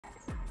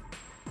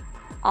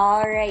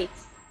All right.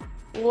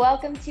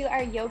 Welcome to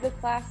our yoga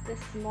class this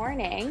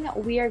morning.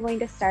 We are going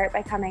to start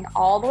by coming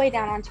all the way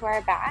down onto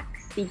our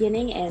backs,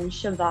 beginning in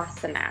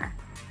Shavasana.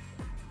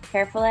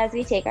 Careful as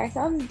we take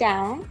ourselves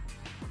down,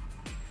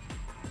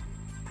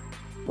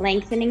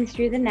 lengthening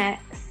through the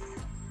necks,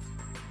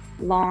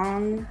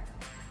 long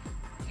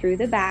through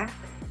the back,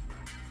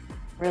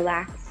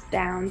 relax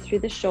down through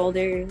the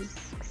shoulders,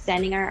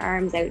 extending our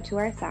arms out to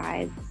our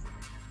sides.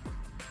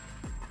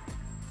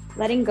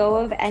 Letting go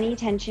of any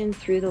tension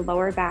through the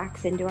lower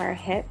backs into our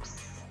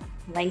hips,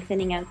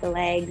 lengthening out the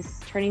legs,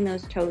 turning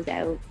those toes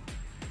out.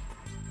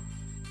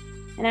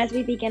 And as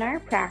we begin our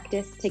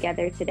practice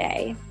together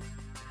today,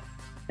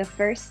 the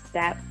first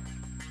step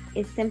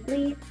is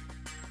simply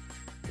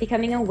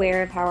becoming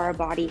aware of how our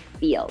body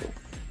feels.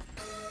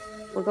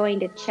 We're going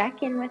to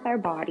check in with our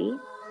body,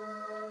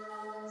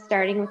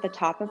 starting with the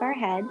top of our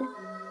head,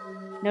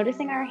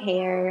 noticing our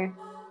hair,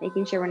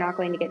 making sure we're not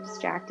going to get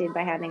distracted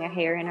by having a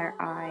hair in our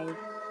eyes.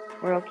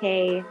 We're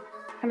okay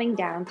coming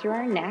down through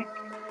our neck,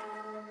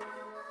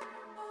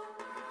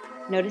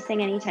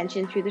 noticing any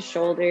tension through the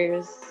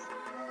shoulders,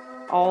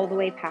 all the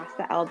way past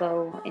the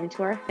elbow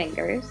into our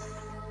fingers.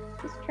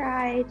 Just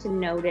try to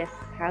notice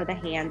how the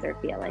hands are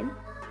feeling.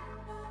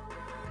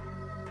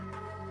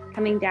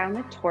 Coming down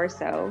the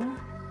torso,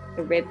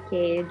 the rib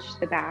cage,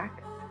 the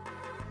back,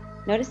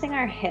 noticing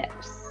our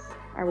hips.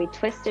 Are we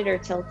twisted or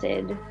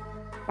tilted?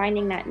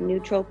 Finding that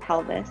neutral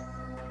pelvis.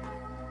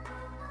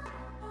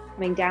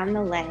 Coming down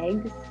the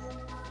legs,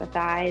 the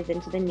thighs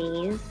into the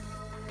knees,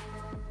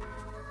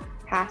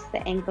 past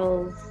the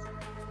ankles,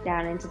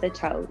 down into the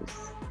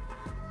toes.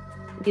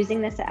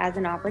 Using this as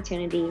an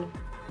opportunity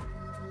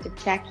to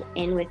check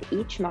in with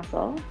each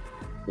muscle,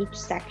 each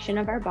section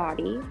of our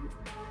body,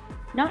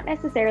 not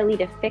necessarily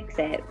to fix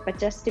it, but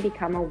just to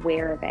become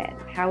aware of it,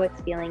 how it's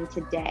feeling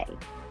today.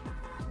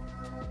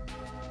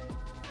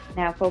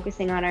 Now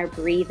focusing on our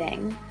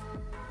breathing,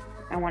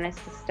 I want us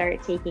to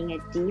start taking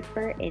a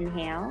deeper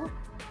inhale,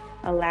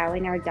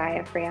 allowing our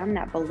diaphragm,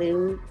 that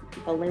balloon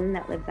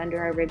that lives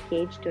under our rib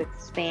cage, to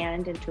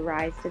expand and to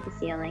rise to the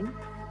ceiling.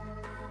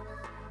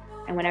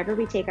 And whenever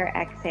we take our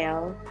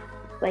exhale,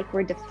 it's like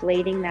we're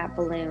deflating that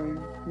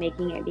balloon,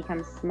 making it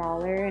become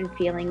smaller and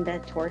feeling the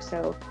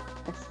torso,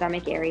 the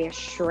stomach area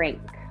shrink.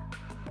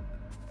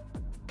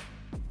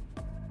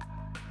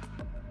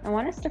 I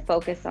want us to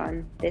focus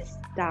on this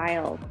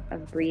style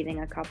of breathing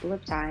a couple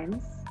of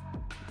times.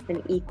 It's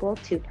an equal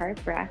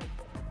 2-part breath.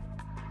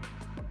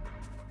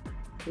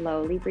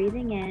 Slowly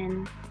breathing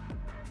in,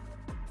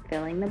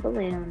 filling the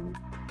balloon,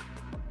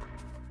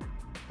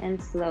 and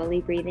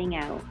slowly breathing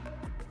out,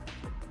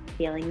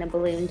 feeling the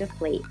balloon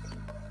deflate.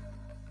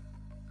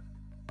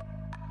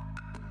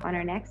 On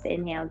our next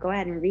inhale, go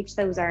ahead and reach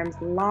those arms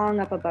long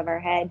up above our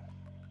head.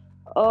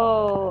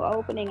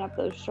 Opening up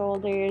those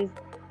shoulders,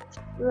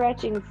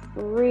 stretching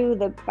through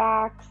the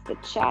backs, the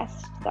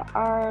chest, the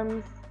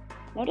arms.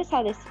 Notice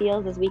how this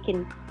feels as we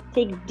can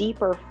take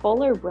deeper,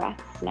 fuller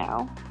breaths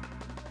now.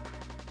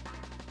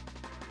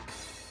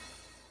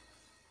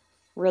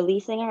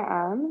 Releasing our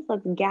arms,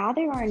 let's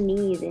gather our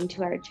knees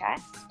into our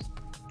chest,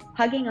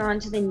 hugging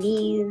onto the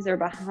knees or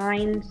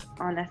behind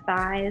on the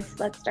thighs.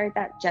 Let's start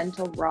that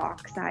gentle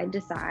rock side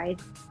to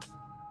side.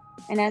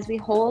 And as we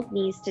hold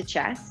knees to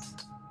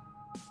chest,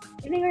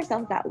 giving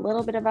ourselves that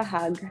little bit of a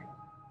hug,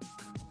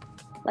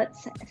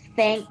 let's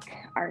thank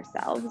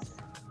ourselves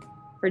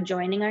for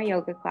joining our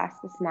yoga class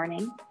this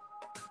morning,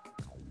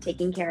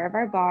 taking care of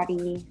our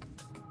body,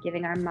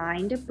 giving our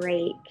mind a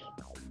break,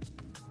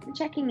 and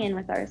checking in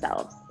with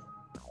ourselves.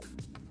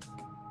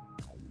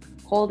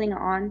 Holding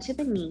on to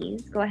the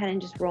knees, go ahead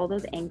and just roll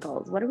those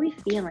ankles. What are we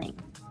feeling?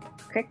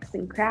 Cricks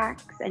and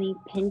cracks, any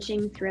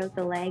pinching throughout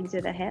the legs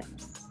or the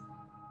hips?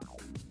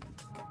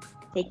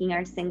 Taking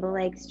our single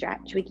leg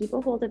stretch, we keep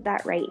a hold of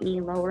that right knee,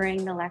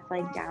 lowering the left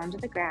leg down to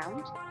the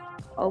ground,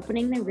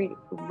 opening the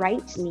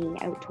right knee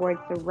out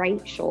towards the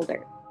right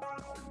shoulder,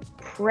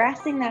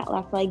 pressing that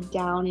left leg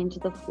down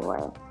into the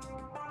floor.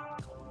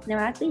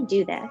 Now, as we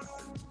do this,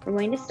 we're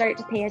going to start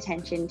to pay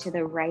attention to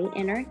the right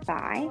inner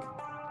thigh,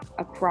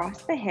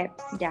 across the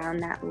hips, down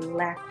that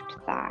left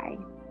thigh.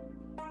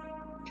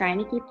 Trying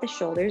to keep the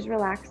shoulders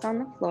relaxed on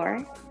the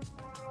floor,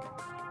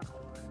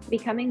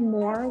 becoming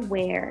more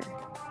aware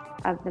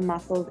of the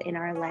muscles in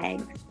our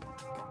legs.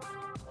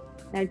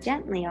 Now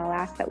gently, I'll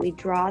ask that we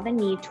draw the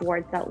knee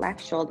towards that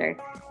left shoulder,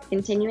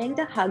 continuing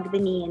to hug the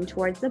knee in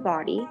towards the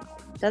body.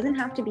 Doesn't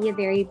have to be a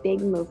very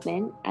big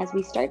movement as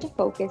we start to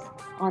focus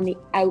on the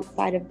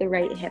outside of the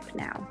right hip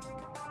now.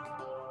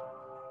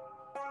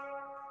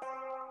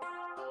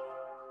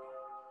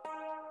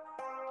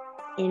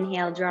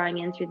 Inhale, drawing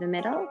in through the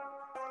middle.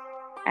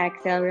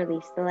 Exhale,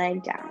 release the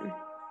leg down.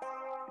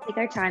 Take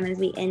our time as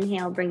we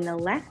inhale, bring the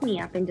left knee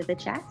up into the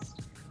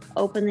chest.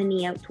 Open the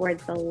knee out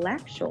towards the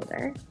left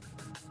shoulder.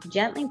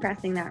 Gently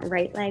pressing that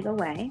right leg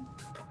away.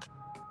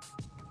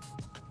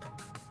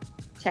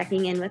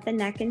 Checking in with the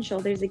neck and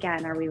shoulders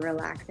again. Are we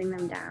relaxing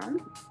them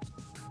down?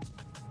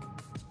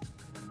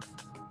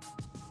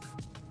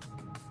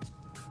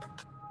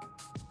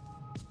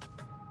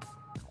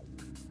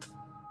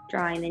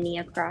 Drawing the knee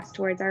across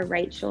towards our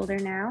right shoulder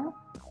now.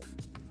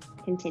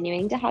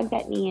 Continuing to hug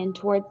that knee in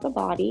towards the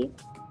body,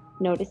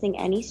 noticing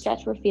any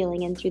stretch we're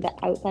feeling in through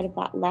the outside of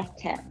that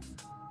left hip.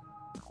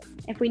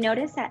 If we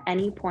notice at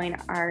any point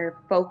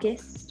our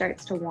focus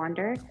starts to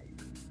wander,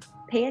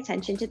 pay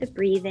attention to the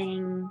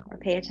breathing or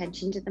pay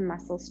attention to the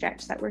muscle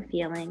stretch that we're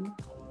feeling.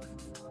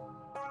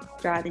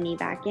 Draw the knee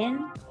back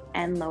in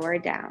and lower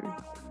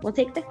down. We'll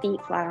take the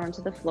feet flat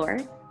onto the floor.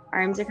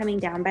 Arms are coming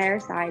down by our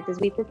sides as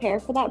we prepare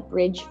for that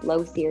bridge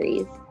flow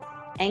series.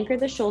 Anchor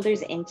the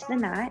shoulders into the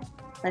mat.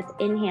 Let's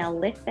inhale,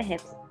 lift the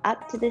hips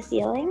up to the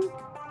ceiling.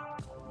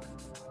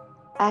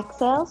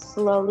 Exhale,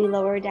 slowly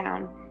lower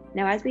down.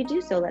 Now as we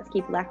do so, let's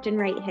keep left and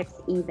right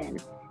hips even.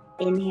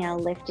 Inhale,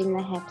 lifting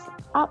the hips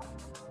up.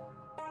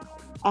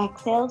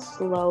 Exhale,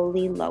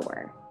 slowly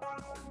lower.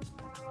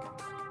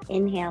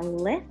 Inhale,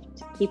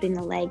 lift, keeping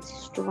the legs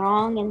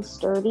strong and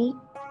sturdy.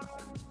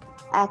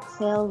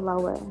 Exhale,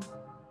 lower.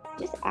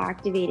 Just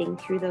activating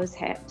through those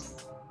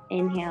hips.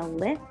 Inhale,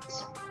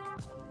 lift.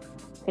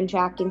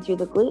 Contracting through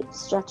the glutes,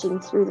 stretching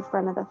through the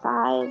front of the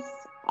thighs.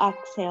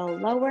 Exhale,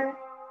 lower.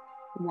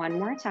 One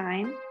more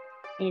time.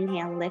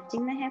 Inhale,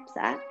 lifting the hips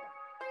up.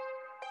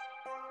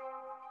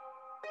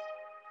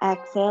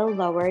 Exhale,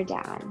 lower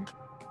down.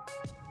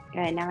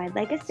 Good. Now I'd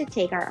like us to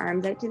take our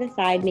arms out to the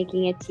side,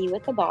 making a T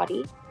with the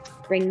body.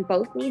 Bring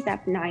both knees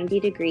up 90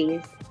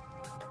 degrees,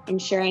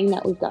 ensuring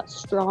that we've got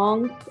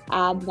strong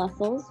ab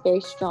muscles,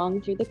 very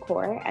strong through the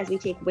core as we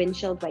take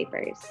windshield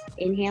wipers.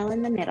 Inhale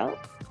in the middle.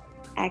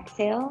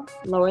 Exhale,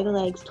 lower the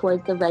legs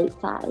towards the right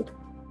side.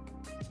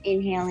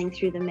 Inhaling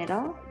through the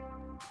middle.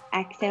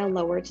 Exhale,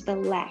 lower to the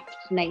left,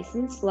 nice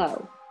and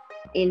slow.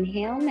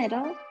 Inhale,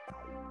 middle.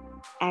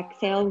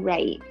 Exhale,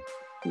 right,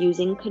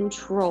 using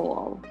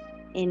control.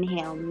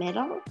 Inhale,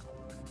 middle.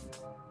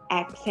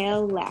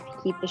 Exhale,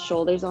 left. Keep the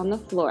shoulders on the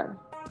floor.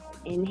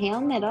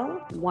 Inhale, middle.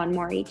 One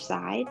more each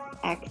side.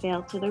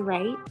 Exhale to the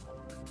right.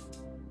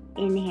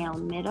 Inhale,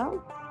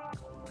 middle.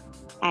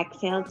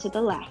 Exhale to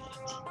the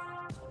left.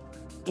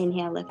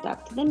 Inhale, lift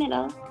up to the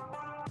middle.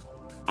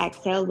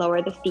 Exhale,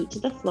 lower the feet to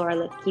the floor.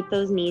 Let's keep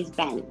those knees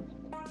bent.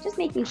 Just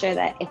making sure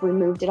that if we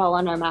moved it all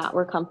on our mat,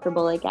 we're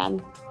comfortable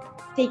again.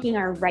 Taking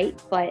our right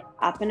foot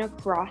up and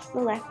across the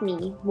left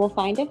knee, we'll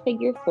find a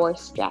figure 4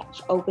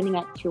 stretch, opening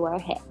up through our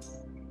hips.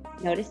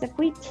 Notice if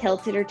we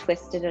tilted or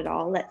twisted at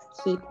all, let's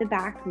keep the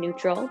back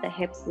neutral, the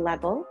hips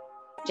level.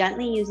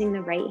 Gently using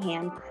the right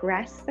hand,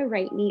 press the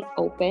right knee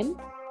open.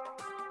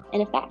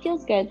 And if that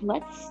feels good,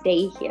 let's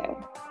stay here.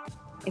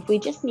 If we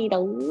just need a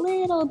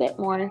little bit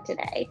more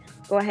today,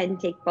 go ahead and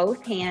take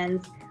both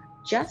hands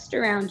just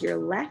around your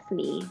left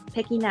knee,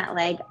 picking that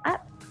leg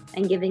up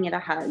and giving it a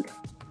hug.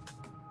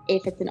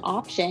 If it's an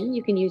option,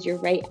 you can use your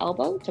right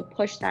elbow to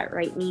push that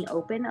right knee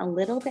open a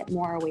little bit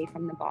more away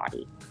from the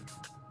body.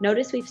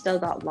 Notice we've still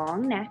got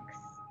long necks,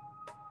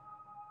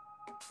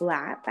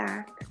 flat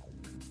backs,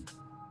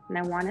 and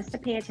I want us to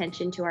pay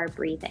attention to our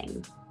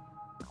breathing.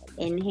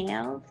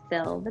 Inhale,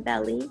 fill the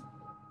belly.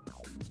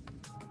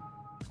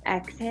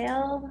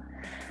 Exhale,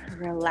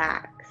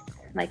 relax,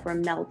 like we're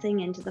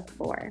melting into the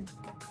floor.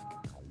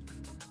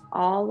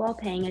 All while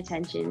paying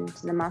attention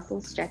to the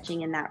muscles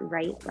stretching in that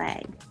right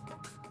leg.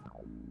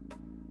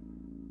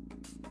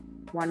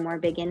 One more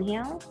big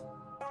inhale.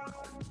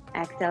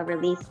 Exhale,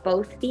 release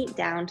both feet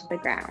down to the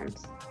ground.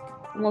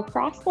 And we'll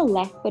cross the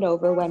left foot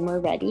over when we're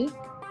ready.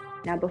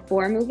 Now,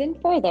 before moving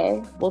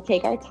further, we'll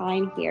take our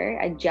time here,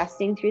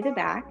 adjusting through the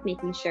back,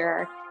 making sure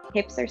our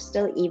hips are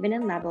still even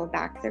and level,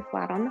 backs are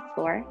flat on the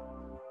floor.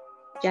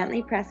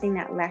 Gently pressing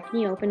that left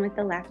knee open with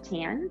the left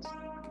hand.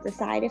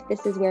 Decide if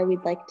this is where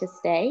we'd like to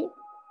stay,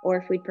 or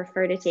if we'd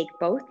prefer to take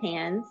both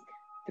hands,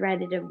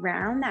 threaded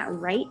around that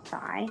right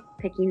thigh,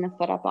 picking the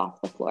foot up off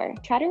the floor.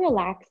 Try to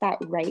relax that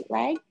right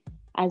leg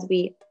as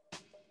we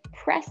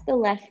press the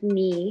left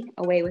knee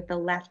away with the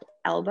left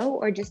elbow,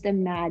 or just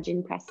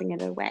imagine pressing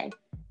it away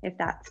if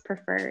that's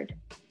preferred.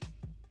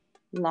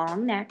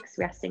 Long necks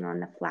resting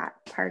on the flat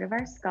part of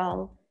our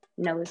skull,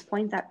 nose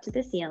points up to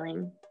the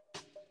ceiling.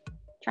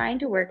 Trying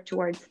to work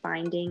towards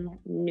finding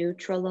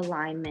neutral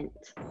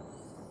alignment.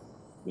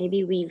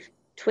 Maybe we've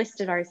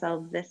twisted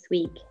ourselves this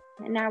week,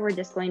 and now we're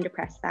just going to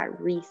press that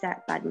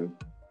reset button.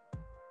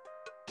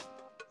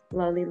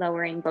 Slowly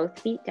lowering both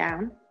feet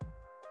down.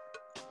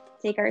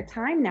 Take our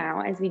time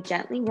now as we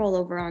gently roll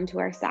over onto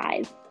our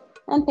sides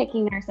and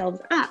picking ourselves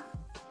up.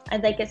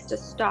 I'd like us to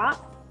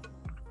stop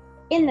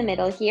in the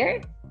middle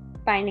here,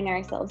 finding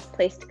ourselves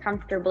placed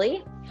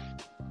comfortably.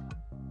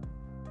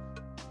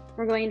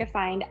 We're going to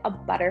find a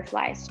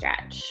butterfly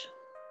stretch.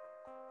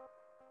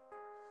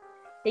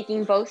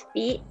 Taking both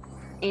feet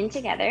in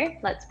together,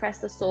 let's press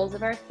the soles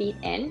of our feet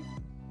in,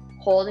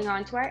 holding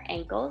onto our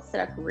ankles, sit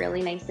up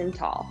really nice and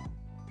tall.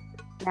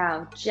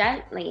 Now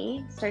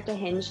gently start to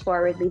hinge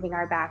forward, leaving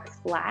our backs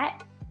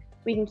flat.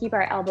 We can keep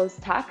our elbows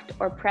tucked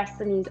or press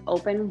the knees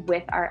open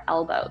with our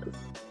elbows.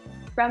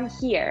 From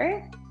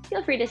here,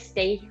 feel free to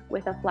stay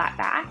with a flat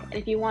back. And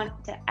if you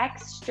want to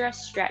extra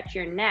stretch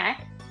your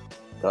neck,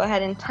 go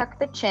ahead and tuck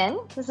the chin.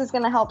 This is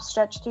going to help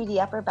stretch through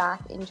the upper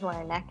back into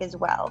our neck as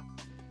well.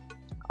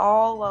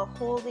 all while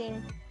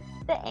holding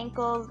the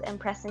ankles and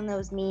pressing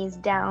those knees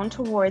down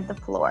toward the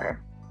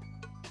floor.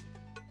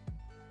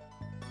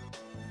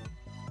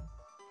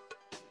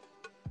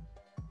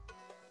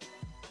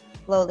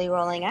 Slowly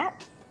rolling up.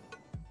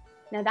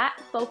 Now that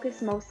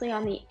focus mostly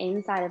on the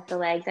inside of the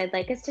legs, I'd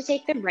like us to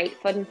take the right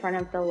foot in front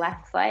of the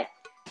left foot,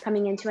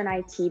 coming into an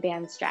IT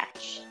band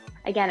stretch.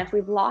 Again, if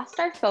we've lost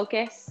our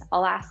focus,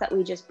 I'll ask that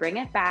we just bring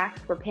it back.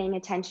 We're paying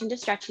attention to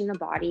stretching the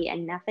body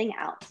and nothing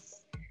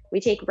else. We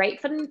take right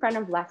foot in front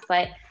of left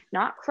foot,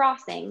 not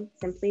crossing,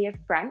 simply a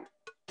front.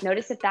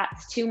 Notice if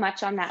that's too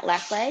much on that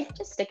left leg,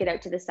 just stick it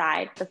out to the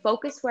side. The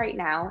focus right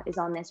now is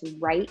on this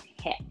right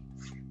hip.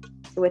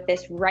 So with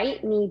this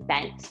right knee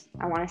bent,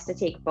 I want us to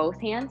take both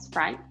hands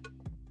front,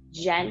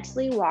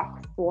 gently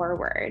walk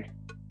forward,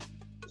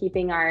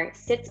 keeping our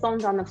sits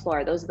bones on the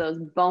floor. Those are those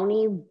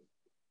bony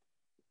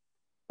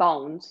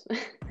bones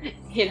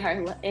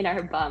in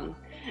our bum.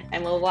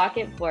 And we'll walk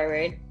it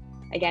forward.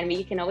 Again,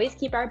 we can always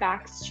keep our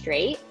back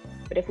straight,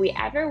 but if we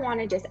ever want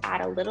to just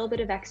add a little bit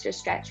of extra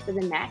stretch for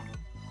the neck,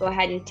 go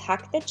ahead and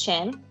tuck the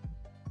chin,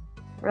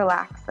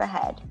 relax the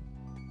head.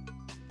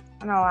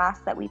 And I'll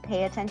ask that we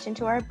pay attention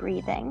to our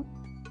breathing.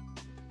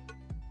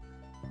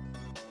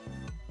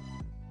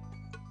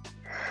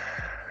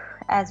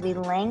 As we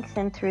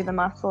lengthen through the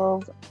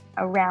muscles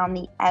around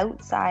the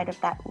outside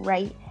of that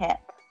right hip.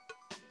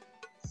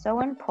 So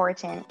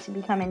important to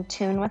become in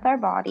tune with our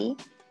body.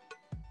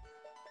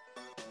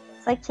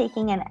 It's like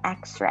taking an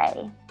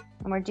X-ray,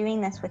 and we're doing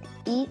this with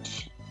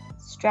each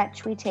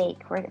stretch we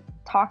take. We're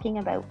talking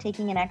about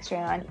taking an X-ray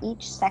on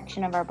each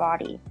section of our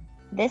body.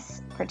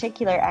 This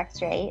particular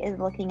X-ray is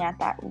looking at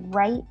that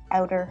right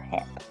outer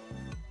hip.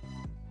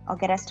 I'll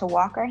get us to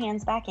walk our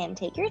hands back in.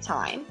 Take your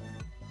time.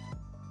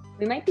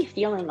 We might be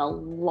feeling a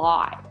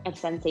lot of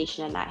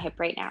sensation in that hip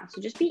right now,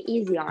 so just be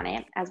easy on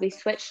it as we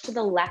switch to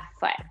the left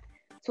foot.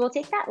 So we'll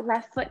take that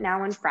left foot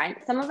now in front.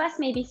 Some of us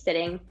may be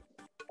sitting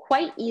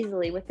quite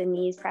easily with the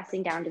knees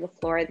pressing down to the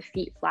floor, the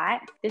feet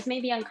flat. This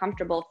may be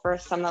uncomfortable for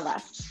some of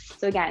us.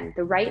 So again,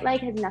 the right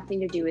leg has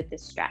nothing to do with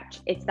this stretch.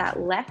 It's that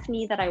left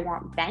knee that I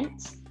want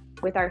bent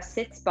with our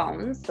sits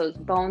bones, those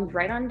bones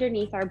right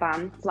underneath our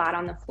bum, flat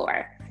on the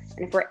floor.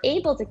 And if we're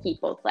able to keep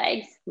both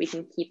legs, we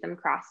can keep them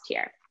crossed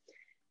here.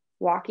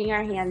 Walking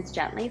our hands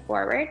gently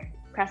forward,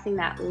 pressing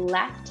that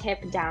left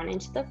hip down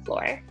into the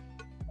floor.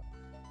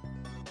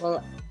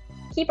 We'll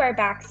keep our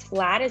backs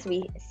flat as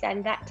we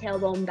send that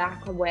tailbone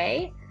back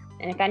away.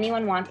 And if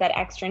anyone wants that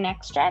extra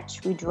neck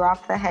stretch, we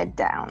drop the head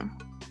down.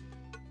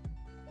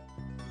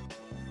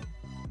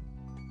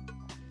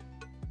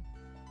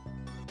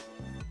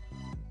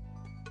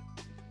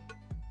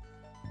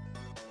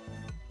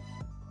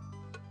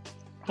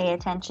 Pay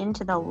attention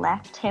to the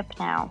left hip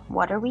now.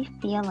 What are we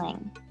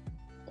feeling?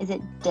 Is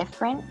it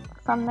different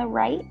from the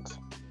right?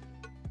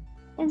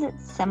 Is it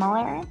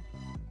similar?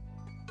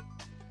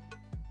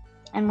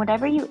 And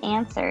whatever you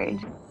answered,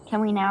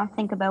 can we now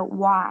think about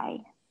why?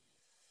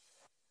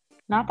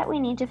 Not that we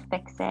need to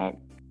fix it,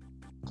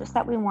 just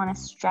that we want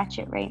to stretch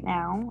it right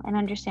now and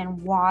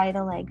understand why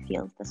the leg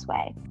feels this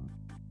way.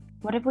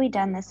 What have we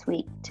done this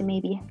week to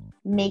maybe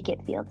make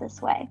it feel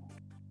this way?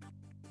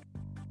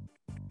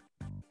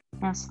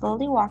 Now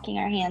slowly walking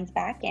our hands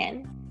back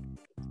in.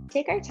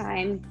 Take our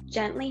time,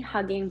 gently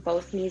hugging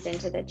both knees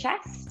into the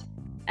chest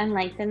and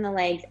lengthen the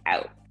legs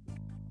out.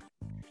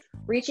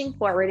 Reaching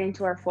forward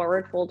into our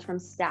forward fold from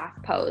staff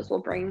pose. We'll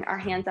bring our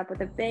hands up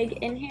with a big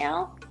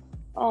inhale.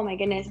 Oh my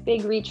goodness,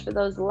 big reach for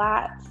those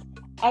lats.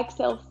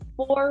 Exhale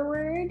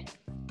forward.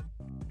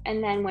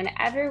 And then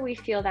whenever we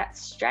feel that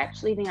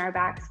stretch, leaving our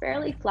backs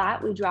fairly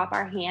flat, we drop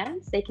our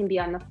hands. They can be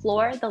on the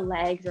floor, the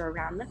legs, or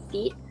around the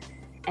feet.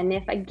 And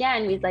if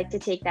again, we'd like to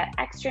take that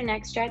extra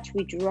neck stretch,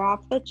 we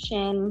drop the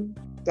chin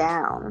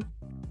down.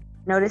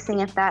 Noticing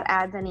if that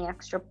adds any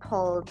extra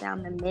pull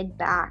down the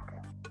mid-back.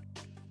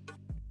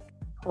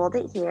 Hold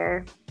it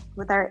here.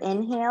 With our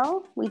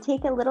inhale, we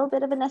take a little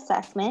bit of an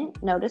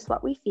assessment. Notice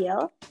what we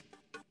feel.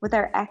 With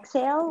our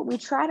exhale, we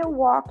try to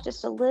walk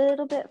just a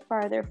little bit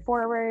farther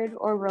forward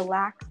or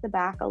relax the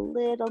back a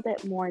little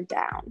bit more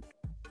down.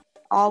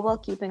 All while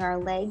keeping our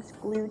legs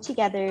glued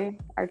together,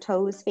 our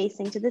toes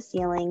facing to the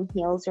ceiling,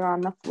 heels are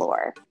on the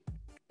floor.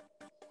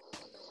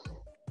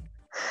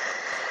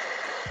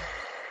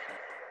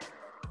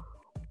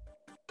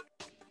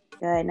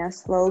 Good, now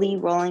slowly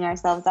rolling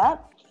ourselves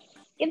up.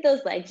 Give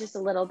those legs just a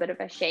little bit of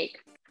a shake.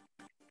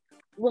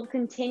 We'll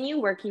continue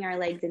working our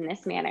legs in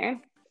this manner,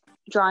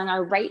 drawing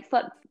our right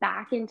foot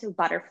back into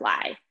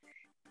butterfly.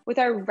 With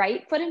our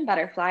right foot in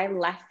butterfly,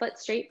 left foot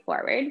straight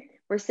forward,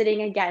 we're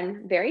sitting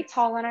again very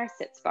tall on our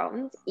sits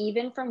bones,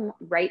 even from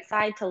right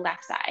side to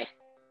left side.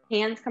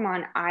 Hands come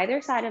on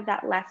either side of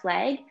that left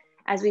leg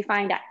as we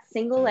find that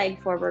single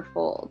leg forward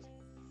fold.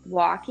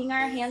 Walking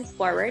our hands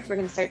forward, we're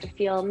going to start to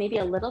feel maybe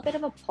a little bit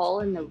of a pull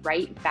in the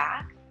right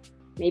back,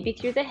 maybe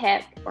through the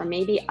hip or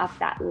maybe up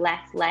that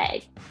left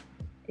leg.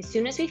 As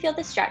soon as we feel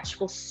the stretch,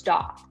 we'll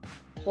stop,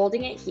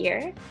 holding it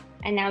here,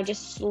 and now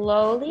just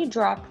slowly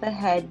drop the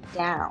head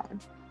down.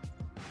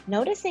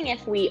 Noticing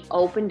if we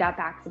opened up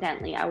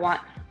accidentally, I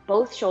want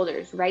Both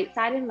shoulders, right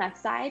side and left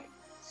side,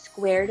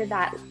 square to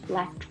that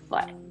left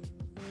foot.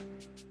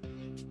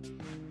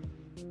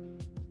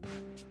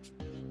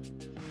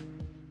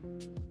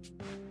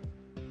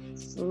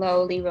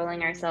 Slowly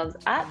rolling ourselves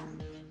up,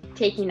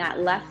 taking that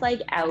left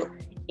leg out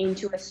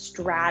into a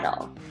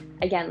straddle.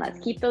 Again, let's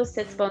keep those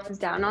sits bones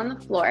down on the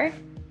floor.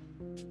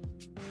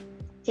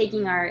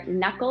 Taking our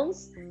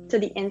knuckles to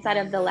the inside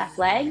of the left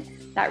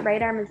leg, that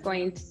right arm is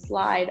going to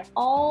slide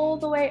all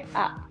the way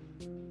up.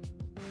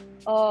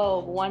 Oh,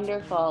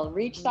 wonderful.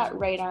 Reach that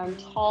right arm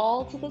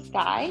tall to the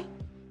sky.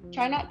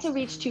 Try not to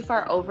reach too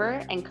far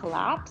over and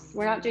collapse.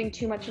 We're not doing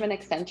too much of an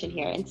extension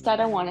here. Instead,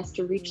 I want us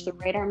to reach the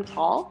right arm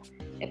tall.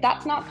 If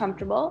that's not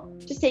comfortable,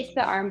 just take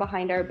the arm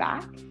behind our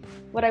back.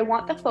 What I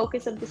want the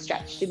focus of the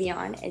stretch to be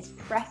on is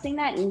pressing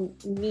that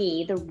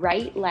knee, the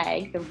right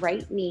leg, the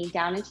right knee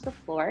down into the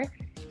floor,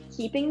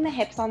 keeping the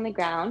hips on the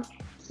ground,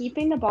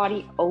 keeping the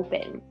body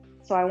open.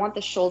 So I want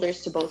the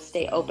shoulders to both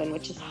stay open,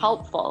 which is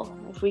helpful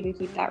if we can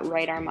keep that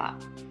right arm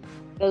up.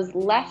 Those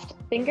left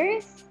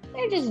fingers,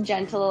 they're just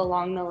gentle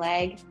along the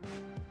leg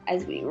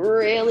as we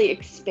really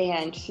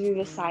expand through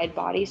the side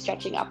body,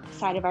 stretching up the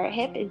side of our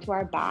hip into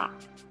our back.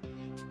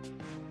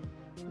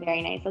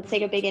 Very nice. Let's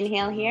take a big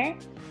inhale here.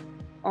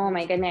 Oh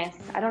my goodness.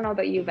 I don't know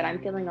about you, but I'm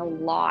feeling a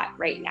lot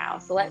right now.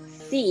 So let's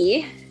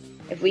see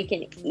if we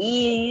can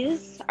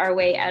ease our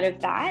way out of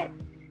that.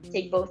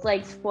 Take both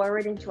legs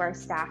forward into our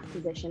staff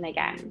position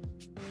again.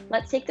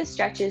 Let's take the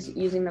stretches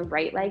using the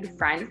right leg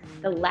front.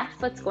 The left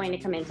foot's going to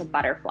come into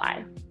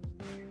butterfly.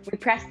 We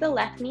press the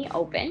left knee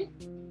open.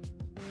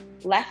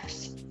 Left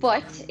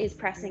foot is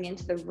pressing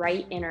into the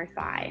right inner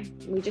thigh.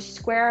 We just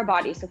square our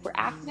body. So if we're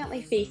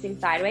accidentally facing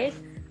sideways,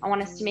 I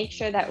want us to make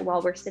sure that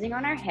while we're sitting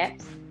on our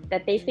hips,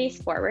 that they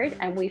face forward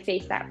and we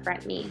face that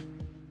front knee.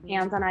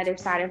 Hands on either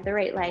side of the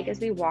right leg as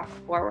we walk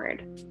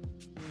forward.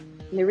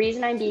 And the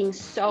reason I'm being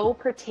so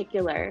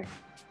particular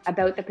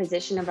about the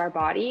position of our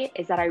body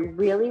is that I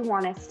really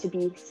want us to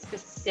be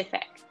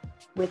specific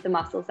with the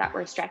muscles that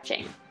we're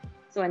stretching.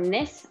 So in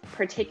this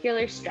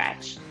particular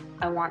stretch,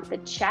 I want the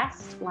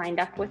chest lined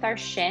up with our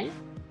shin,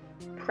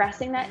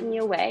 pressing that knee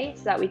away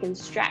so that we can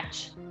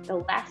stretch the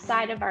left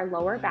side of our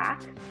lower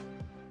back,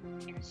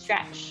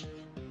 stretch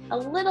a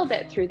little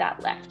bit through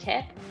that left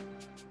hip,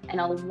 and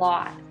a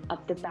lot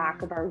up the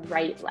back of our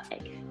right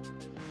leg.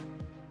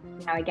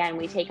 Now again,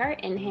 we take our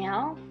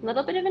inhale, a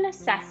little bit of an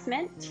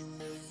assessment.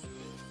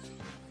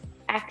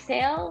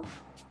 Exhale,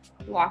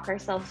 walk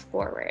ourselves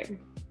forward.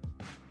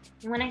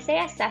 And when I say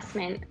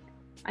assessment,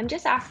 I'm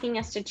just asking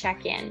us to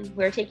check in.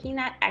 We're taking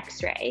that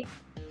x-ray,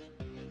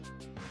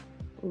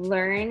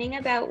 learning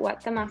about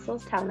what the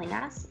muscle's telling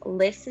us,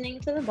 listening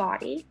to the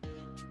body.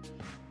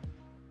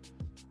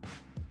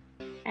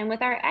 And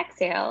with our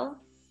exhale,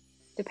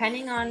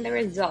 depending on the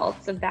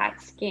results of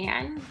that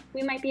scan,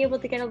 we might be able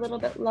to get a little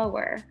bit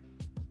lower,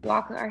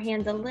 walk our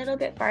hands a little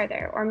bit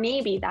farther, or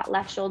maybe that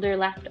left shoulder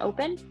left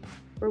open,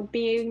 we're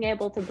being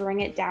able to bring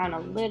it down a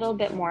little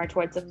bit more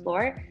towards the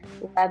floor,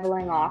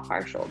 leveling off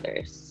our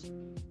shoulders.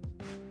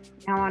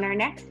 Now on our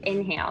next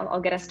inhale,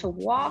 I'll get us to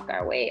walk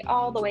our way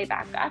all the way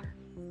back up.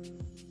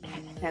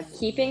 Now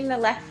keeping the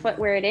left foot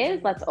where it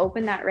is, let's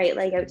open that right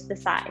leg out to the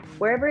side,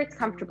 wherever it's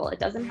comfortable. It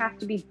doesn't have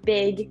to be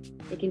big,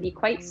 it can be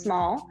quite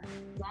small,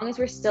 as long as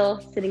we're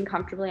still sitting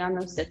comfortably on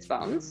those sits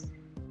bones.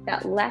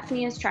 That left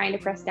knee is trying to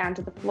press down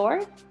to the floor,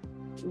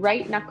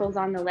 right knuckles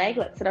on the leg.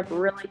 Let's sit up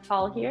really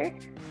tall here.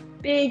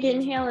 Big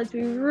inhale as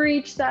we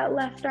reach that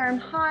left arm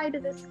high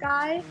to the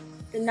sky.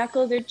 The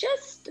knuckles are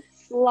just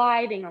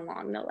sliding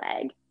along the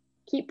leg.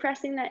 Keep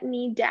pressing that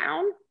knee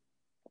down.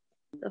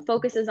 The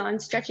focus is on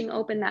stretching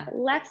open that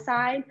left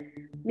side,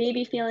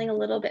 maybe feeling a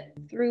little bit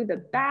through the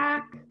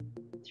back,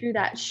 through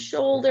that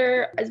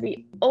shoulder as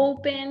we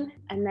open,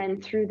 and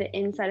then through the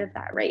inside of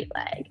that right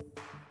leg.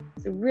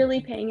 So really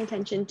paying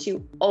attention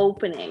to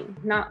opening,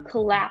 not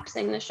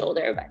collapsing the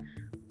shoulder, but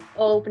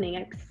opening,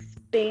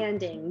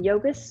 expanding.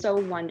 Yoga is so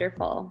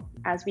wonderful.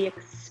 As we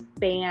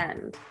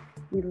expand,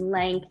 we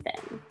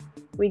lengthen,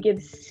 we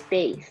give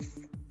space.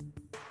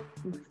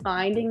 And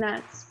finding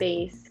that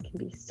space can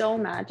be so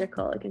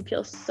magical. It can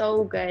feel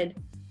so good,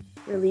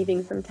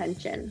 relieving some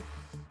tension.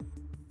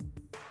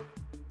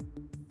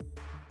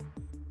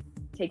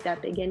 Take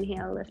that big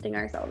inhale, lifting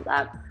ourselves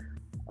up.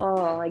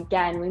 Oh,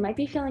 again, we might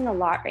be feeling a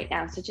lot right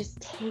now. So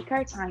just take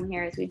our time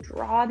here as we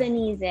draw the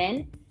knees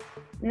in.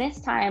 And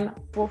this time,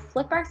 we'll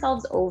flip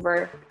ourselves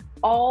over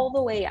all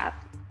the way up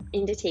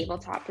into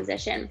tabletop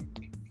position.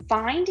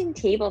 Find in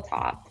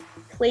tabletop,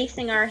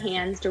 placing our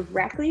hands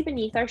directly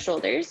beneath our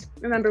shoulders.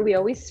 Remember, we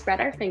always spread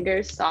our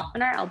fingers,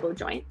 soften our elbow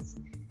joints.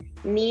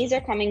 Knees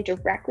are coming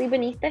directly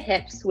beneath the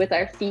hips with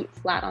our feet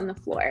flat on the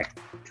floor.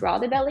 Draw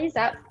the bellies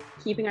up,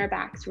 keeping our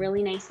backs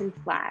really nice and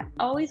flat.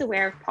 Always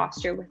aware of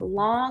posture with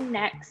long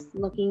necks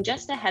looking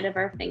just ahead of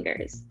our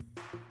fingers.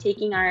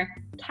 Taking our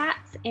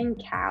cats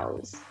and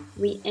cows.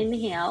 We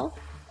inhale,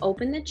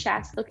 open the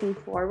chest, looking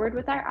forward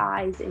with our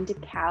eyes into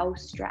cow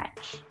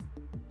stretch.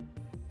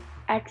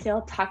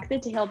 Exhale, tuck the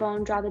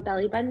tailbone, draw the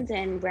belly buttons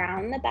in,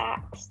 round the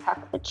backs,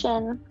 tuck the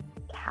chin,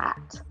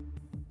 cat.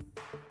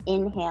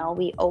 Inhale,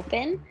 we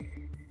open.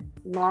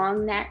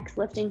 Long necks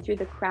lifting through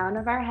the crown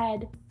of our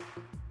head.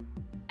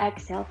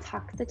 Exhale,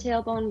 tuck the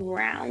tailbone,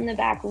 round the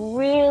back.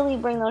 Really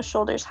bring those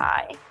shoulders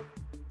high.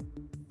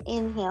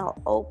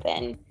 Inhale,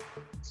 open.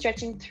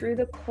 Stretching through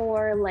the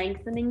core,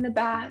 lengthening the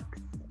back.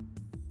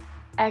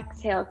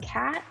 Exhale,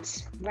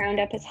 cat. Round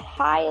up as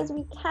high as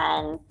we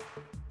can.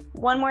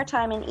 One more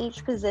time in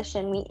each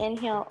position. We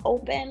inhale,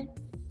 open.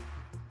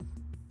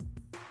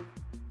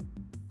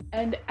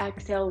 And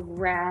exhale,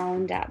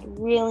 round up.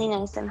 Really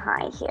nice and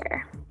high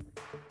here.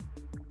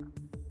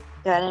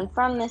 Good, and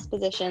from this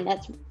position,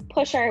 let's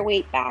push our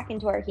weight back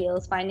into our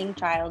heels, finding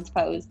child's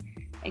pose.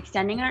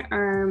 Extending our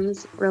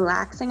arms,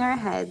 relaxing our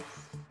heads,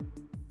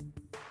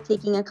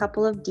 taking a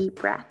couple of deep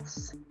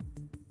breaths.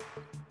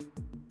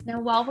 Now,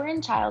 while we're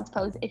in child's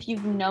pose, if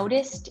you've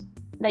noticed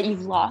that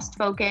you've lost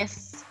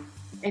focus,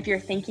 if you're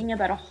thinking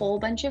about a whole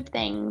bunch of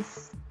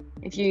things,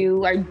 if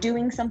you are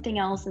doing something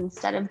else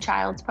instead of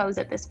child's pose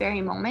at this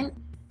very moment,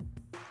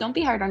 don't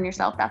be hard on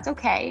yourself, that's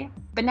okay.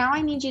 But now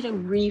I need you to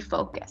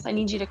refocus. I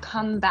need you to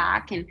come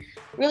back and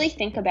really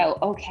think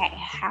about, okay,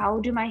 how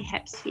do my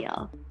hips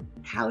feel?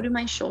 How do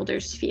my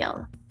shoulders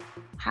feel?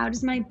 How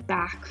does my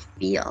back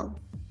feel?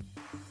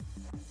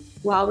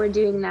 While we're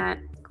doing that,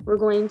 we're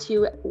going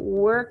to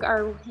work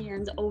our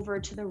hands over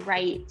to the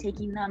right,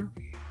 taking them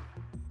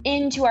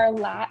into our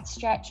lat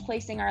stretch,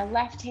 placing our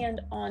left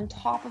hand on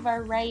top of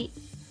our right,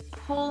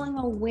 pulling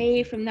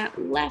away from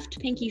that left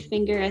pinky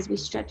finger as we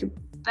stretch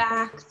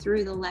back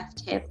through the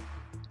left hip,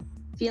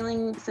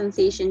 feeling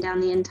sensation down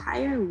the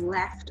entire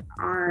left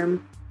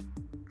arm,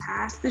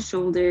 past the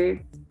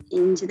shoulder,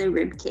 into the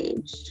rib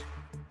cage.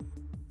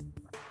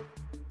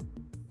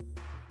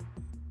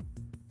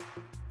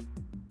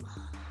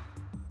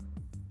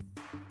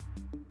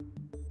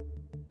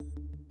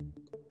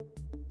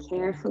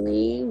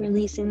 Carefully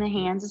releasing the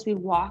hands as we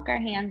walk our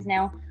hands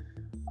now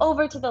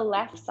over to the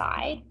left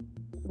side.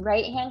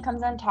 Right hand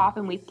comes on top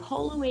and we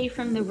pull away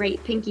from the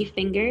right pinky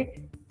finger,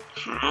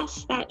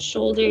 past that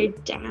shoulder,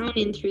 down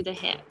in through the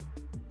hip.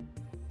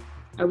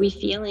 Are we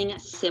feeling a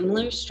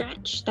similar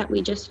stretch that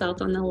we just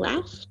felt on the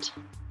left?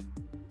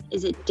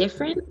 Is it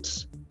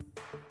different?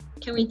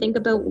 Can we think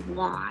about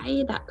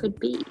why that could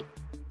be?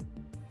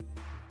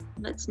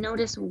 Let's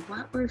notice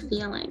what we're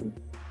feeling.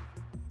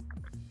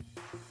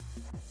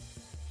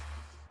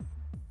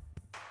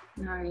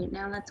 All right,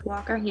 now let's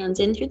walk our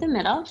hands in through the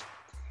middle,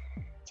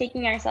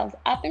 taking ourselves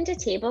up into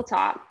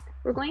tabletop.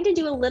 We're going to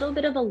do a little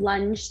bit of a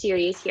lunge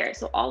series here.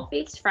 So all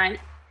face front,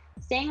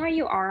 staying where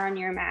you are on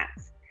your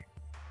mats.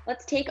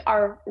 Let's take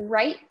our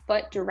right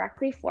foot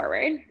directly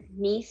forward,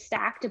 knee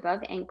stacked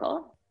above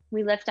ankle.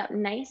 We lift up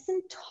nice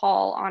and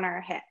tall on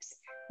our hips,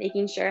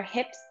 making sure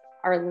hips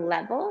are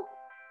level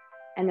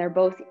and they're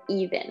both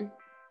even.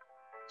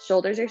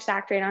 Shoulders are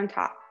stacked right on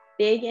top.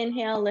 Big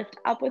inhale, lift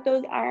up with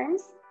those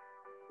arms.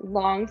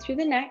 Long through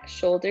the neck,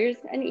 shoulders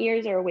and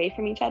ears are away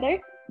from each other.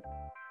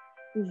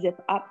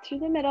 Zip up through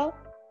the middle,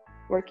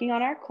 working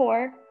on our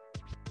core.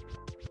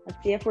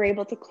 Let's see if we're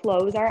able to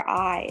close our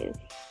eyes.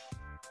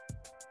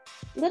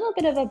 A little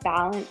bit of a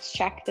balance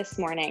check this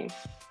morning.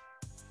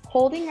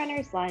 Holding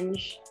runner's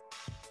lunge,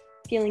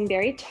 feeling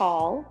very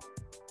tall,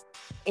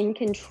 in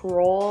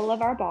control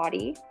of our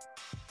body,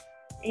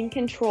 in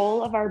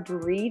control of our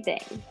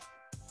breathing.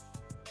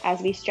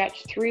 As we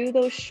stretch through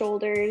those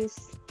shoulders,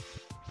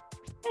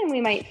 and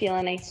we might feel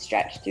a nice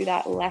stretch through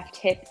that left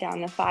hip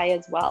down the thigh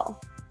as well.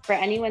 For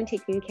anyone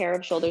taking care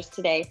of shoulders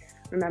today,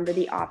 remember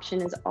the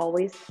option is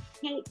always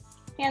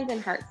hands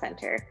in heart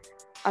center.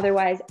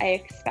 Otherwise, I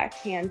expect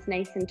hands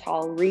nice and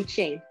tall,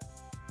 reaching.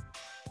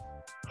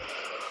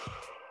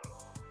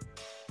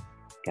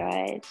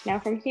 Good. Now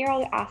from here,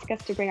 I'll ask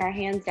us to bring our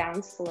hands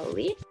down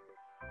slowly.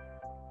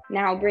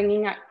 Now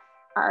bringing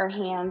our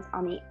hands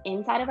on the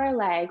inside of our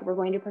leg, we're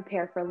going to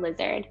prepare for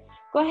lizard.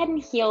 Go ahead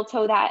and heel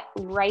toe that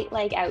right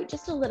leg out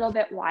just a little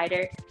bit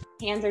wider.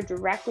 Hands are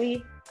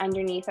directly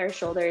underneath our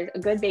shoulders, a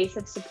good base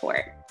of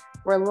support.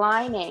 We're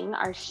lining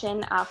our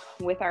shin up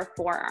with our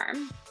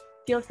forearm.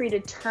 Feel free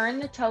to turn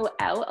the toe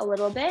out a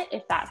little bit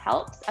if that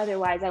helps.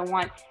 Otherwise, I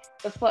want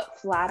the foot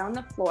flat on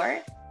the floor,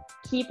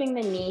 keeping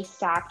the knee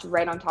stacked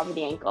right on top of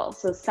the ankle.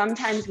 So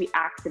sometimes we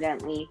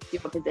accidentally do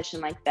a position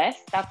like this.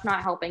 That's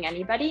not helping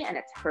anybody and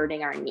it's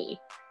hurting our knee.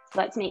 So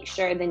let's make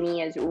sure the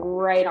knee is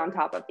right on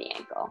top of the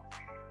ankle.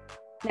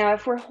 Now,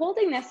 if we're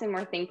holding this and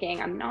we're thinking,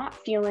 I'm not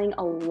feeling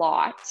a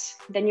lot,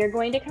 then you're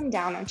going to come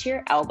down onto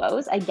your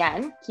elbows.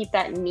 Again, keep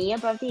that knee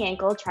above the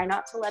ankle. Try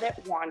not to let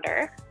it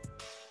wander.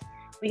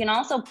 We can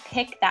also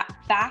pick that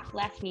back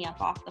left knee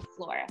up off the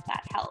floor if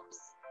that helps.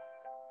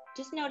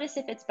 Just notice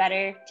if it's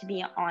better to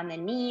be on the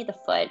knee, the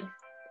foot,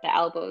 the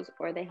elbows,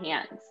 or the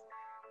hands.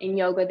 In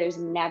yoga, there's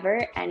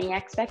never any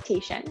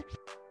expectation.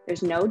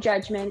 There's no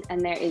judgment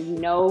and there is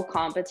no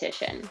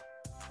competition.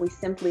 We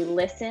simply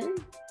listen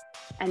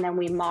and then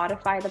we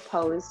modify the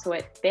pose so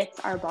it fits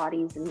our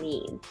body's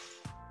needs.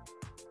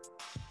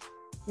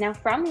 Now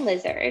from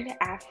lizard,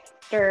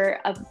 after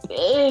a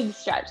big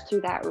stretch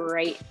through that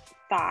right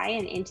thigh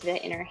and into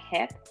the inner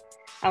hip,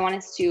 I want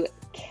us to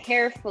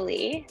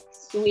carefully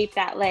sweep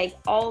that leg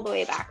all the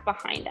way back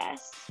behind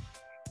us,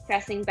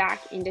 pressing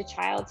back into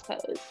child's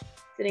pose,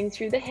 sitting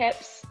through the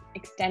hips,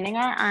 extending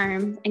our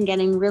arms, and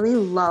getting really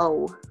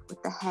low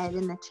with the head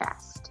and the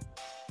chest,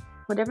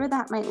 whatever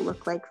that might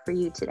look like for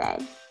you today.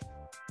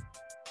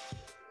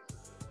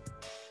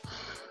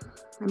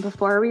 And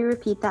before we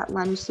repeat that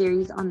lunge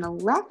series on the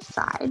left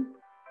side,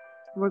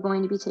 we're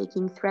going to be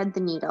taking thread the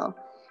needle,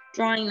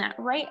 drawing that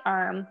right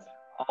arm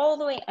all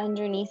the way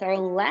underneath our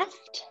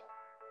left,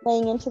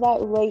 laying into that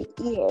right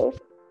ear,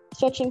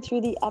 stretching through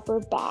the upper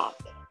back,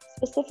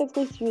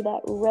 specifically through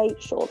that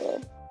right shoulder.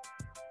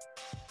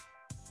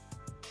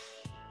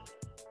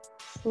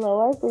 Slow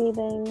our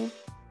breathing.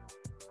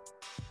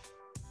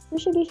 You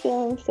should be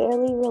feeling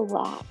fairly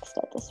relaxed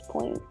at this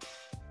point.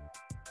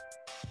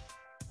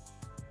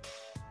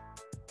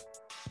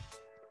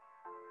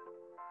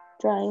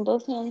 Drawing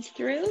both hands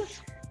through,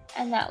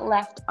 and that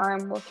left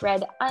arm will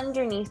thread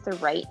underneath the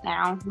right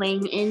now,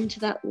 laying into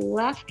that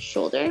left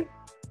shoulder.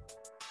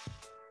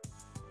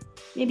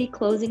 Maybe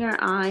closing our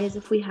eyes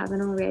if we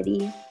haven't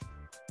already.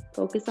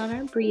 Focus on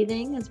our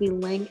breathing as we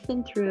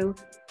lengthen through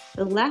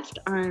the left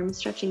arm,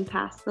 stretching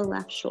past the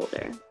left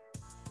shoulder.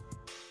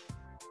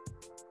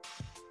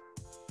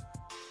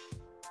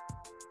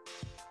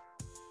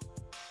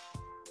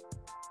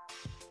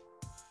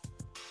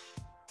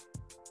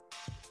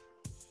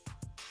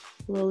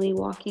 Slowly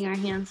walking our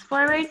hands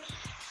forward,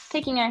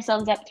 picking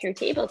ourselves up through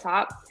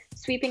tabletop,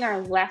 sweeping our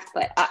left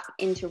foot up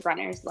into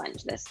runner's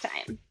lunge this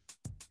time.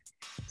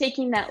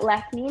 Taking that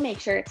left knee,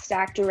 make sure it's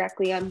stacked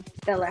directly on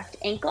the left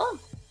ankle.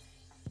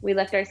 We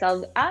lift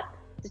ourselves up,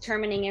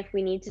 determining if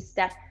we need to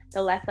step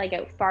the left leg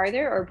out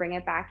farther or bring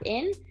it back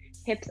in.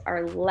 Hips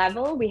are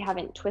level, we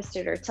haven't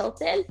twisted or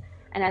tilted.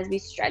 And as we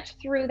stretch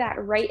through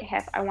that right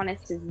hip, I want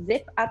us to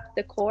zip up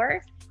the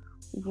core,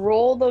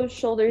 roll those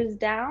shoulders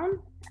down,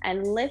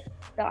 and lift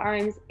the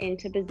arms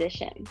into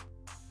position.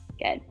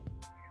 Good.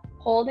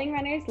 Holding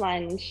runner's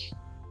lunge.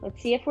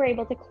 Let's see if we're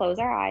able to close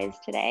our eyes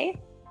today.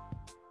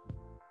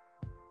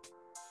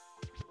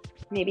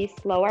 Maybe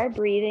slow our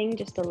breathing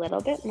just a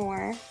little bit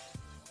more.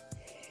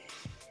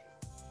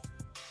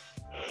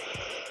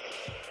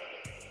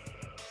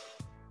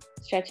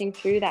 Stretching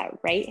through that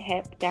right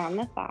hip down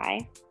the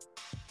thigh.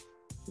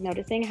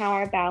 Noticing how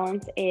our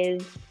balance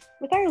is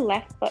with our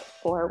left foot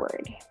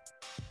forward.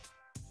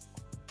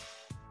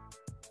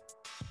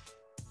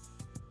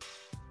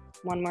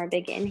 One more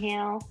big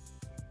inhale.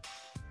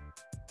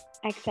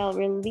 Exhale,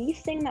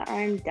 releasing the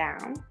arm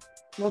down.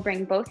 We'll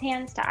bring both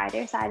hands to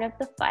either side of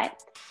the foot.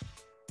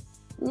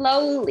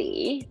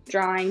 Slowly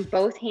drawing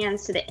both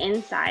hands to the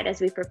inside as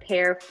we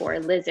prepare for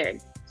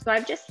lizard. So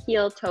I've just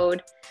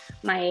heel-toed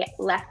my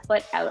left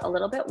foot out a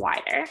little bit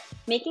wider,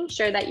 making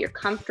sure that you're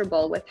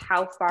comfortable with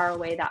how far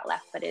away that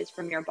left foot is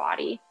from your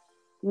body.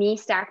 Knee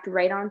stacked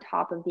right on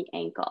top of the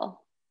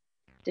ankle.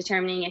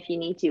 Determining if you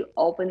need to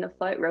open the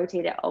foot,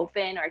 rotate it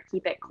open, or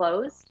keep it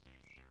closed.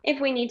 If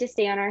we need to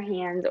stay on our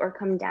hands or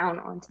come down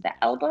onto the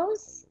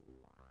elbows,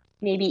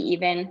 maybe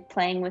even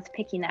playing with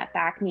picking that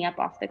back knee up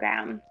off the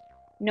ground.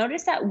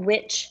 Notice at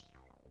which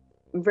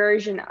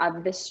version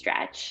of the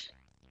stretch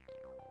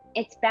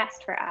it's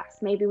best for us.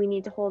 Maybe we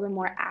need to hold a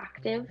more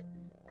active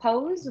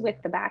pose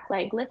with the back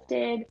leg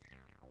lifted.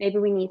 Maybe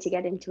we need to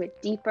get into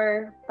it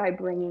deeper by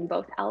bringing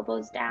both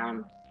elbows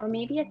down. Or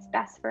maybe it's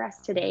best for us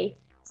today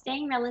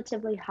staying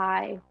relatively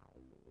high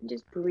and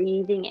just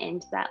breathing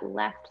into that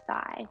left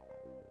thigh.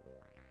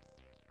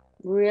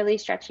 Really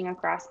stretching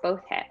across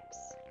both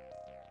hips.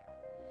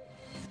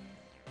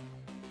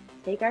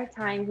 Take our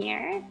time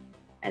here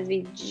as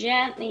we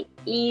gently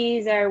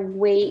ease our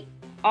weight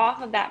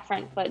off of that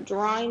front foot,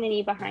 drawing the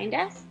knee behind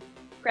us,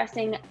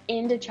 pressing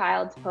into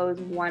child's pose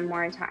one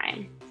more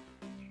time.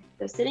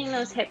 So sitting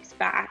those hips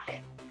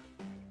back,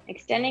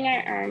 extending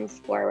our arms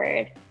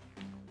forward,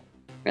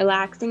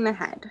 relaxing the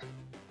head.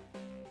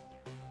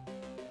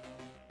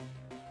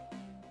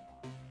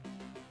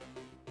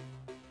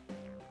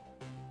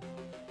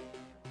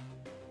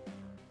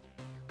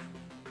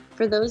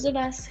 For those of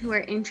us who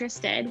are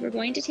interested, we're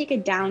going to take a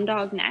down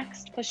dog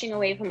next, pushing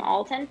away from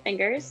all 10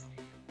 fingers.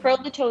 Curl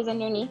the toes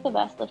underneath of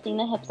us, lifting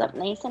the hips up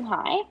nice and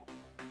high.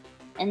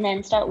 And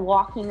then start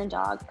walking the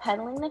dog,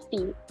 pedaling the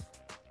feet,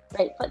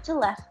 right foot to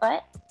left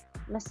foot,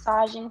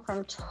 massaging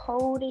from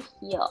toe to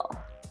heel.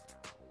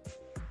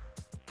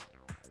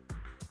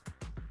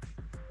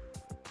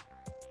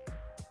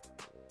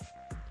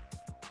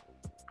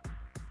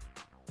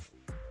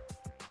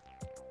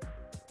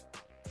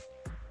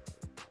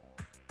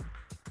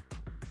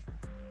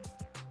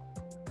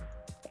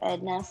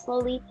 Good. Now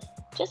slowly,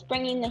 just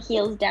bringing the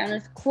heels down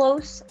as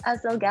close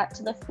as they'll get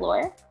to the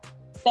floor,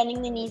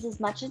 bending the knees as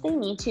much as they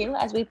need to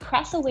as we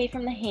press away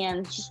from the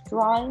hands, just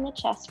drawing the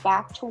chest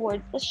back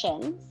towards the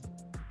shins,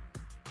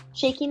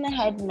 shaking the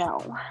head no,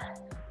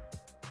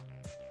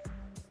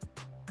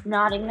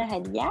 nodding the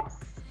head yes.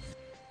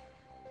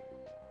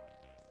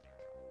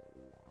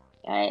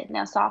 Good.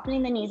 Now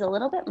softening the knees a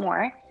little bit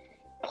more,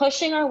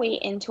 pushing our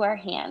weight into our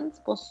hands.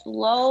 We'll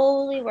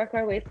slowly work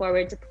our way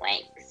forward to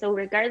planks. So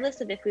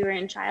regardless of if we were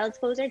in child's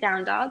pose or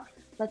down dog,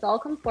 let's all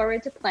come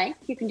forward to plank.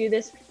 You can do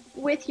this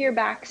with your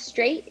back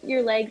straight,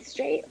 your legs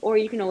straight, or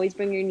you can always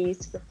bring your knees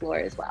to the floor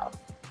as well.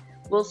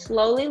 We'll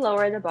slowly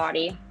lower the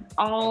body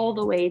all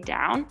the way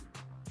down.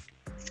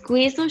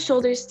 Squeeze those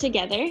shoulders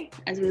together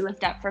as we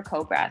lift up for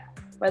cobra,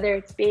 whether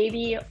it's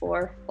baby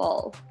or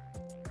full.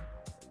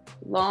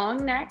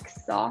 Long neck,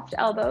 soft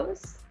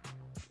elbows.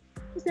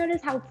 Just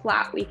notice how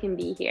flat we can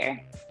be here.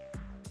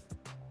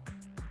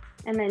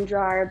 And then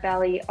draw our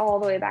belly all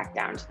the way back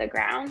down to the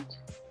ground.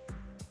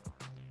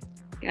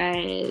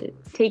 Good.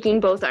 Taking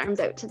both arms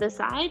out to the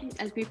side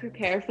as we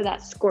prepare for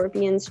that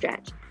scorpion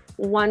stretch.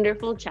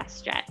 Wonderful chest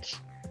stretch.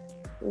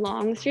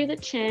 Long through the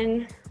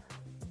chin.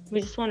 We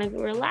just want to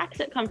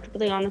relax it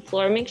comfortably on the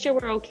floor. Make sure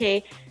we're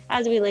okay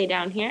as we lay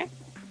down here.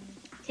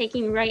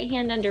 Taking right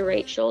hand under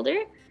right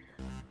shoulder.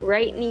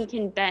 Right knee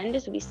can bend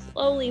as we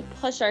slowly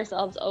push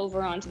ourselves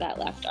over onto that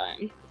left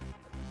arm.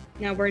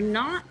 Now we're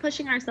not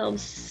pushing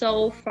ourselves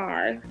so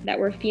far that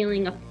we're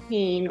feeling a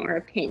pain or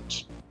a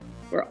pinch.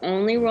 We're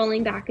only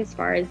rolling back as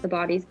far as the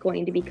body's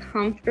going to be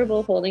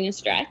comfortable holding a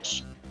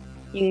stretch.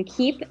 You can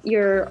keep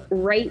your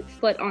right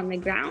foot on the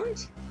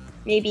ground.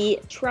 Maybe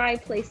try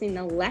placing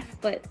the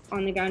left foot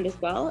on the ground as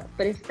well,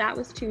 but if that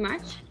was too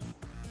much,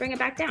 bring it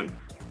back down.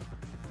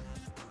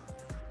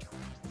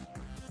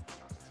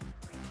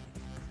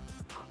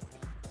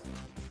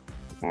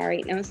 All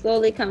right, now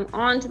slowly come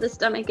onto the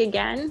stomach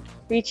again,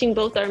 reaching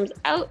both arms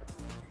out.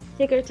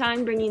 Take our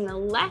time bringing the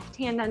left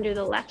hand under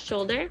the left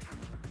shoulder,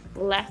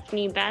 left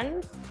knee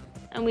bends,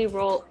 and we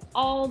roll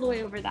all the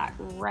way over that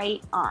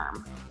right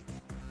arm.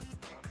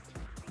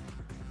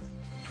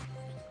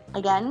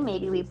 Again,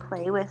 maybe we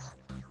play with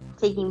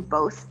taking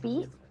both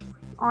feet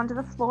onto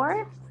the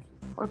floor,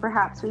 or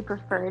perhaps we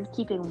preferred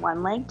keeping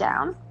one leg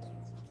down.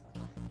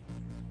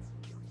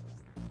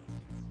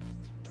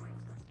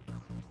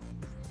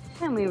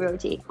 And we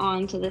rotate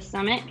onto the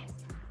stomach,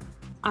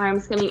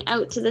 arms coming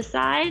out to the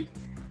side,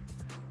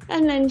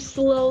 and then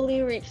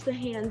slowly reach the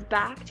hands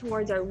back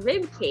towards our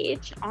rib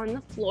cage on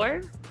the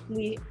floor.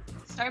 We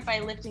start by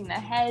lifting the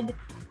head,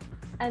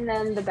 and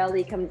then the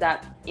belly comes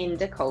up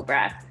into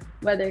cobra,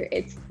 whether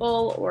it's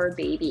full or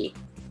baby.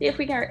 See if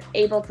we are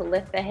able to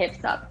lift the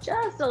hips up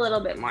just a little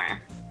bit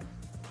more.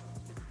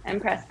 And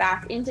press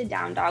back into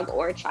down dog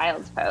or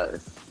child's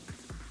pose.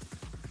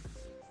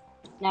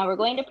 Now we're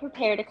going to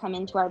prepare to come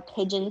into our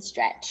pigeon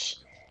stretch,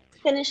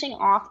 finishing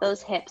off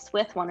those hips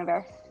with one of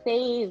our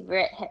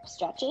favorite hip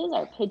stretches,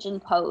 our pigeon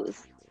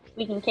pose.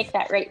 We can kick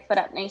that right foot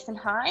up nice and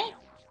high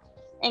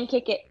and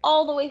kick it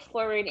all the way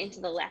forward into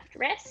the left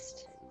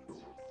wrist.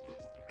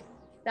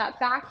 That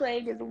back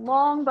leg is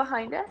long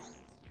behind us.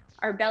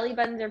 Our belly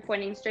buttons are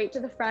pointing straight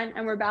to the front,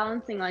 and we're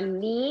balancing on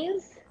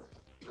knees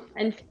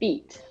and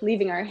feet,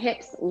 leaving our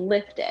hips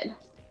lifted.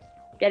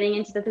 Getting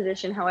into the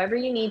position however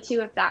you need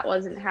to if that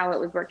wasn't how it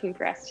was working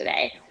for us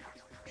today.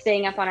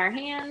 Staying up on our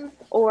hands,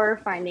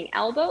 or finding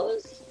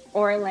elbows,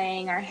 or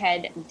laying our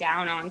head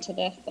down onto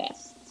the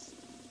fists.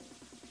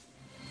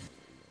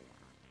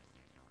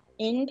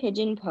 In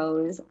pigeon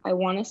pose, I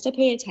want us to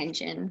pay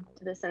attention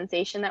to the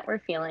sensation that we're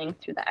feeling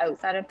through the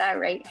outside of that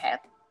right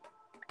hip.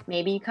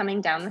 Maybe coming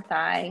down the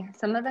thigh.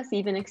 Some of us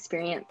even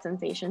experience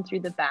sensation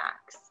through the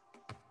backs.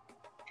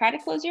 Try to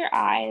close your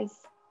eyes.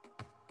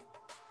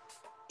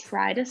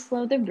 Try to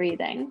slow the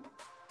breathing.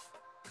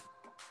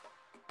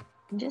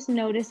 And just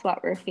notice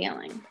what we're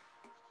feeling.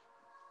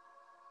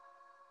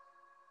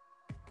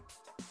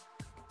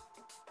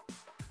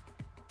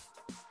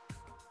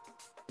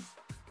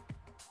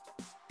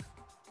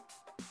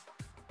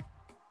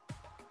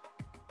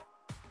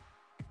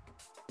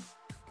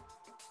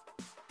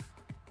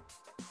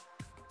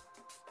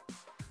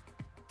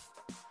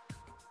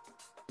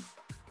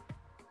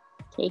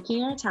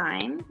 Taking our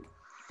time,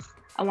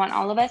 I want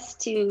all of us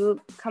to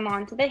come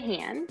onto the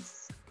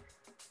hands,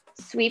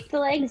 sweep the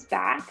legs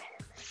back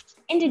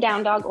into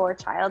down dog or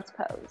child's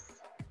pose.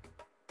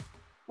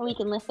 And we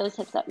can lift those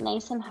hips up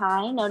nice and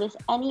high. Notice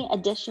any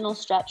additional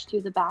stretch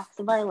through the backs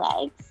of our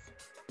legs.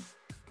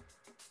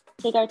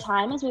 Take our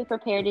time as we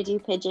prepare to do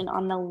pigeon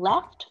on the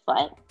left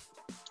foot,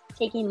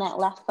 taking that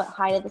left foot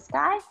high to the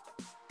sky,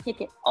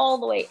 kick it all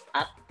the way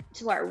up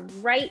to our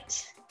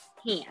right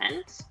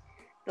hand.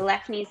 The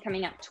left knee is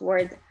coming up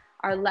towards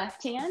our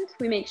left hand.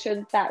 We make sure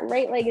that that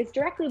right leg is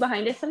directly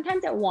behind us.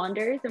 Sometimes it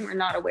wanders and we're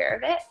not aware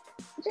of it.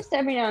 So just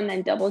every now and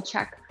then double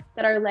check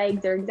that our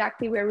legs are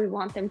exactly where we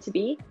want them to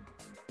be.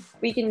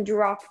 We can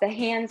drop the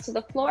hands to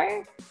the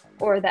floor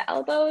or the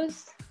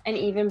elbows and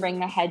even bring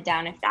the head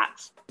down if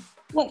that's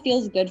what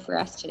feels good for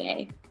us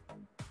today.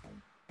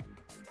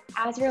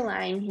 As we're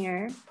lying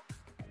here,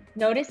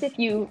 notice if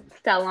you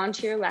fell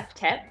onto your left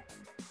hip.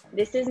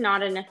 This is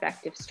not an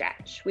effective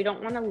stretch. We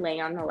don't want to lay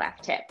on the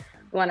left hip.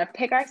 We want to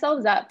pick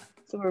ourselves up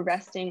so we're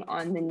resting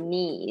on the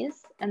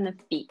knees and the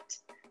feet.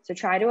 So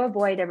try to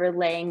avoid ever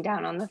laying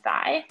down on the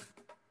thigh.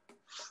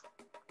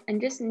 And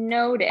just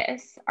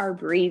notice our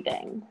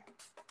breathing.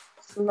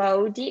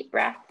 Slow, deep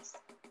breaths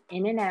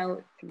in and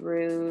out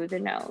through the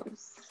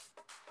nose.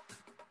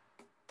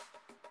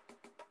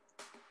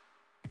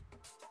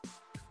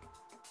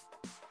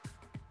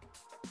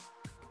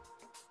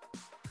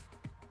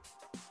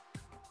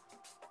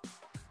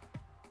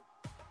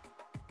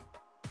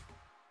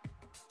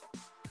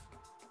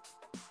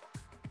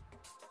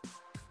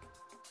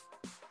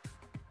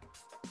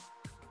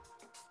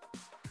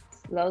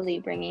 Slowly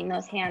bringing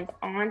those hands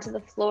onto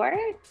the floor,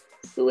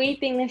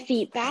 sweeping the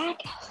feet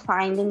back,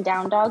 finding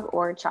down dog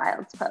or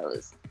child's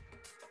pose.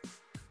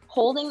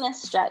 Holding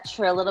this stretch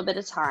for a little bit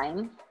of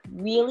time,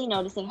 really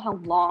noticing how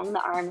long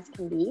the arms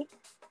can be,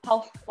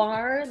 how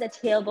far the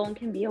tailbone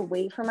can be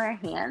away from our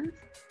hands.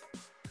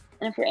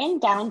 And if you're in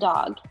down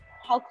dog,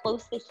 how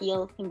close the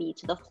heels can be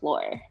to the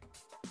floor.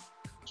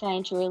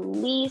 Trying to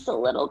release a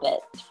little bit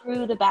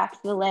through the backs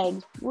of the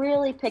legs,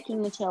 really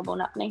picking the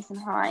tailbone up nice and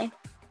high.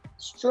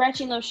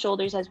 Stretching those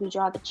shoulders as we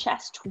draw the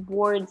chest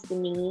towards the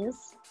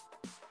knees.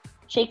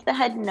 Shake the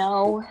head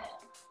no.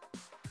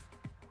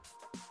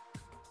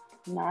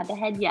 Nod the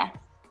head yes.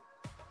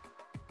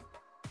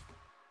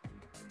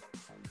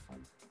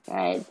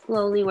 Good.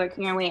 Slowly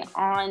working our way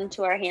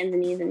onto our hands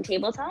and knees in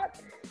tabletop.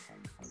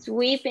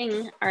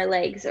 Sweeping our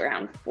legs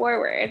around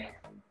forward.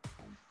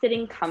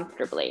 Sitting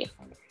comfortably.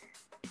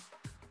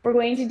 We're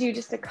going to do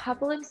just a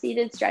couple of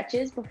seated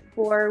stretches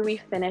before we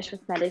finish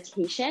with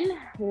meditation,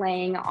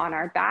 laying on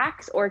our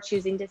backs or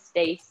choosing to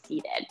stay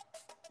seated.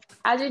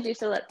 As we do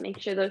so, let's make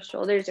sure those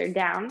shoulders are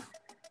down,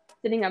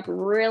 sitting up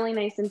really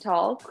nice and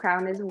tall.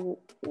 Crown is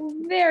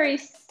very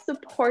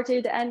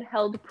supported and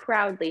held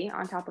proudly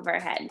on top of our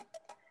head.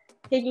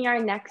 Taking our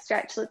neck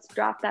stretch, let's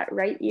drop that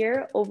right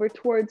ear over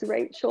towards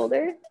right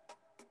shoulder.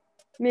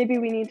 Maybe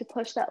we need to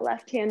push that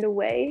left hand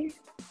away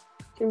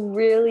to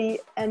really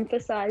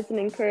emphasize and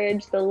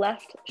encourage the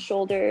left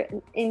shoulder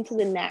into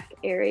the neck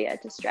area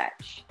to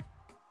stretch.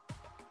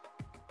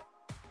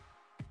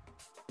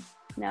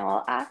 Now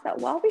I'll ask that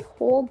while we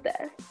hold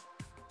this,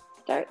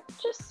 start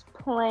just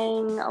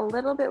playing a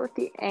little bit with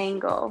the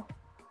angle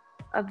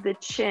of the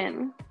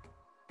chin.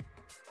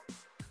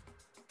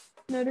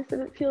 Notice that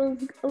it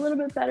feels a little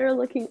bit better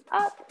looking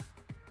up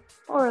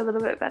or a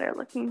little bit better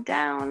looking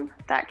down.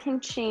 That can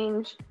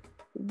change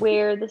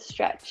where the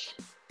stretch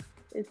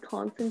is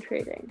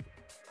concentrating.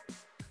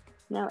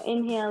 Now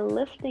inhale,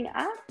 lifting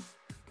up,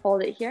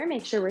 hold it here.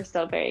 Make sure we're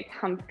still very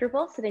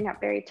comfortable, sitting up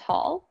very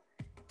tall.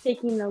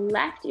 Taking the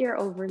left ear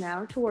over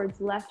now towards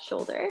left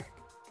shoulder.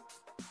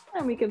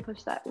 And we can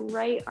push that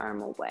right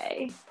arm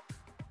away.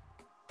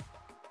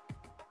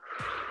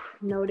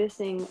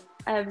 Noticing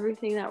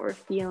everything that we're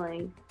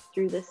feeling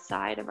through the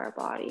side of our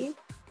body.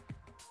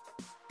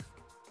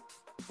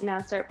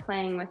 Now start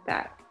playing with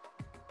that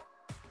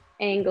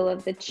angle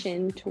of the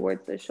chin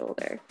towards the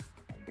shoulder.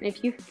 And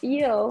if you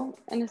feel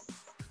an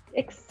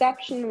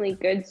exceptionally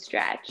good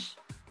stretch,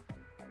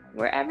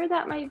 wherever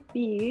that might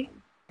be,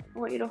 I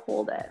want you to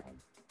hold it.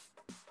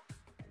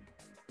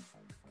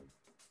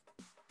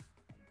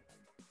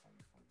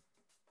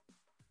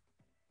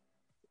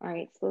 All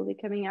right, slowly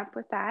coming up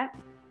with that.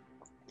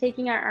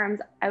 Taking our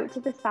arms out to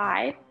the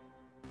side.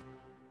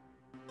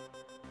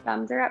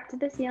 Thumbs are up to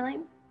the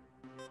ceiling.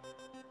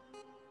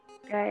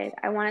 Good.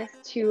 I want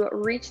us to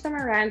reach them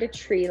around a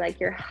tree like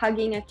you're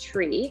hugging a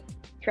tree.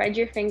 Thread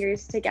your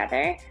fingers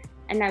together.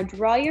 And now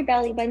draw your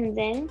belly buttons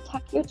in,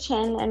 tuck your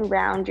chin, and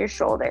round your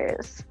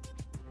shoulders.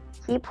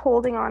 Keep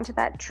holding on to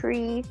that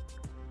tree.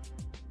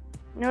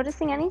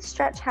 Noticing any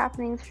stretch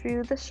happening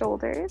through the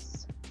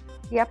shoulders,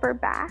 the upper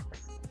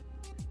backs.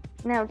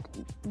 Now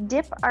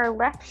dip our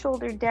left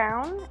shoulder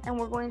down, and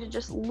we're going to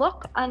just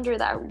look under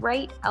that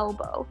right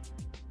elbow.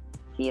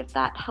 See if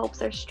that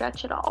helps our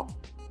stretch at all.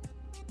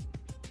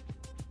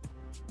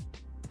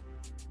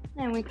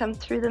 And we come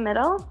through the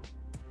middle,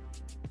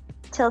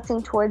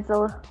 tilting towards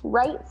the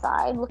right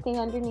side, looking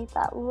underneath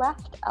that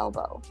left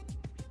elbow.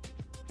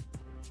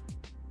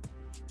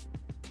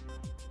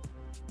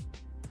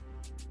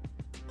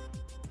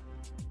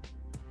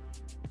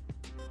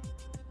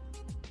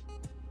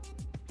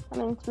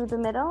 Coming through the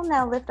middle,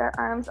 now lift our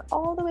arms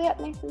all the way up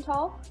nice and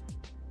tall.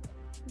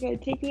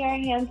 Good, taking our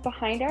hands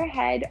behind our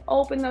head,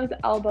 open those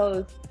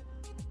elbows.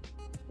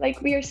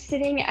 Like we are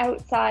sitting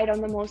outside on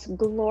the most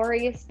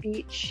glorious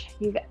beach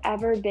you've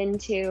ever been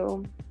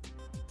to.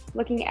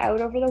 Looking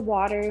out over the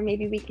water,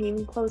 maybe we can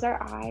even close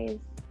our eyes.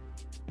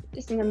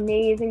 Just an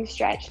amazing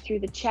stretch through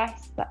the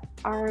chest, the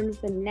arms,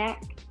 the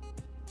neck.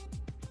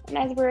 And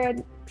as we're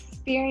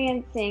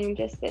experiencing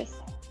just this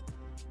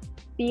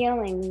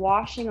feeling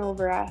washing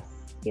over us,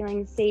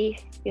 feeling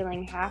safe,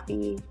 feeling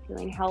happy,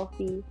 feeling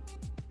healthy,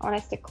 I want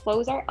us to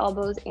close our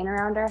elbows in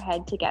around our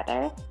head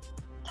together,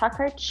 tuck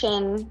our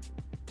chin,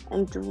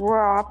 and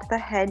drop the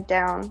head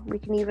down. We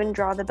can even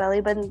draw the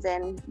belly buttons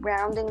in,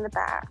 rounding the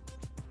back.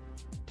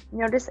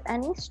 Notice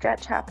any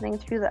stretch happening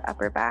through the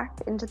upper back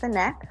into the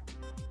neck.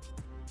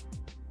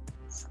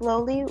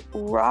 Slowly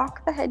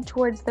rock the head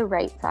towards the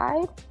right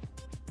side.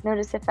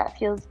 Notice if that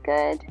feels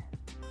good,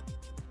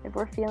 if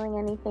we're feeling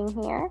anything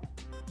here.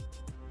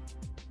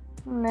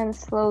 And then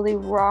slowly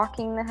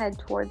rocking the head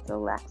towards the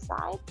left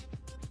side.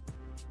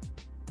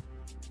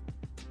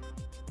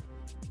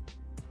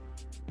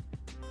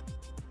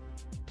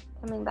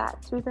 Coming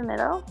back through the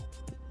middle.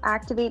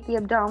 Activate the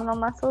abdominal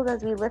muscles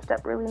as we lift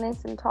up really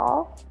nice and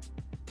tall.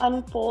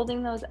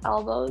 Unfolding those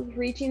elbows,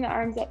 reaching the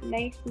arms up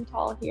nice and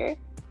tall here,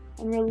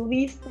 and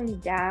release them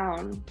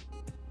down.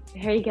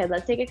 Very good.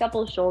 Let's take a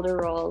couple of shoulder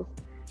rolls.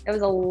 There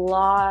was a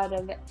lot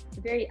of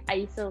very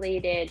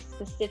isolated,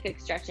 specific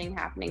stretching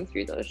happening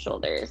through those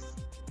shoulders.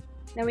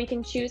 Now we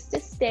can choose to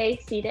stay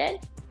seated,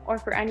 or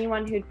for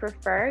anyone who'd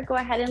prefer, go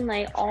ahead and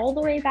lay all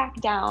the way back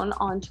down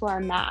onto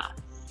our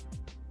mats.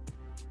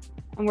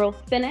 And we'll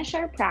finish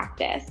our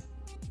practice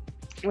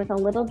with a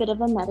little bit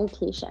of a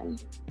meditation.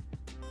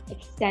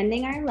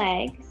 Extending our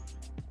legs,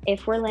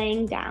 if we're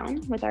laying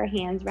down with our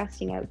hands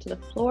resting out to the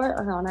floor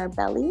or on our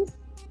bellies.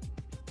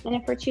 And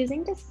if we're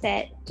choosing to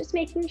sit, just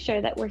making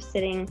sure that we're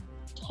sitting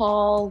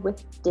tall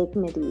with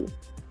dignity.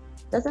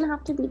 Doesn't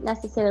have to be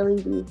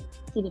necessarily be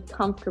seated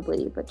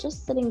comfortably, but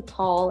just sitting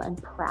tall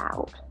and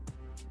proud.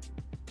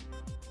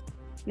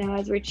 Now,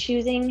 as we're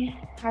choosing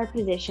our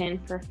position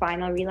for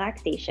final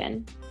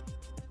relaxation,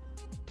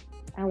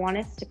 I want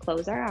us to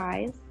close our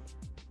eyes,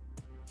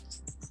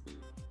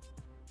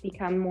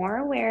 become more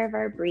aware of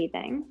our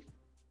breathing,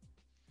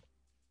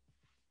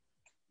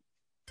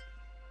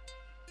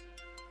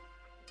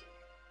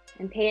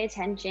 and pay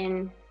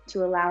attention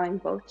to allowing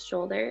both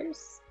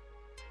shoulders,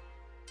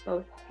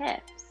 both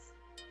hips,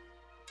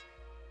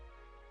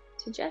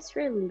 to just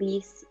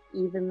release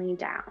evenly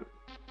down.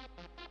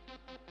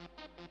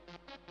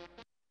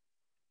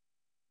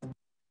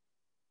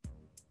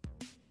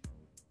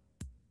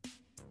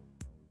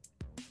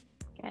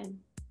 Good.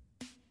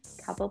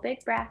 Couple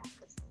big breaths.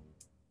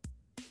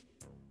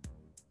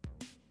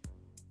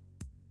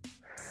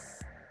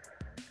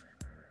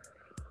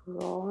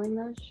 Rolling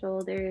those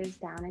shoulders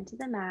down into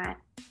the mat.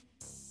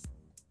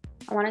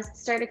 I want us to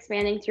start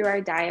expanding through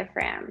our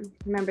diaphragm.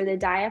 Remember, the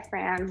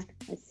diaphragm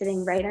is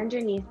sitting right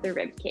underneath the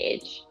rib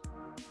cage.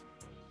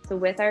 So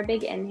with our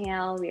big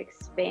inhale, we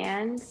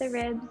expand the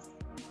ribs.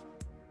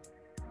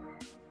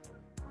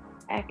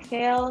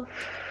 Exhale,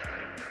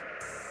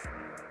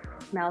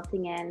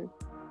 melting in.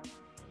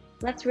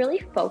 Let's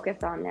really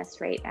focus on this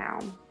right now.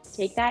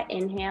 Take that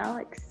inhale,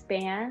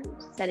 expand,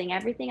 setting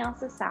everything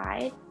else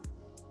aside.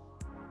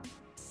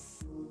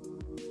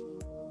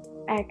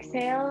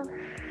 Exhale.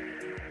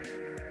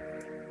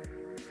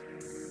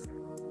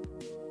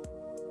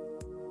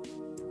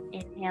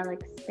 Inhale,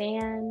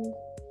 expand.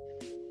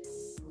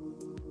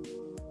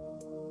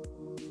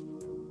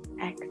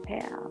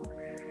 Exhale.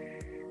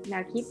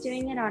 Now keep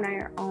doing it on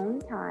our own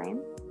time,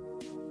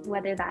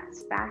 whether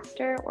that's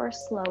faster or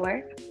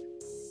slower.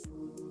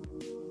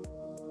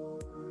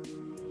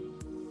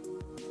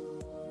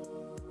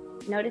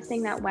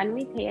 Noticing that when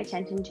we pay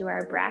attention to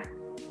our breath,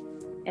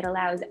 it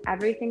allows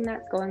everything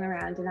that's going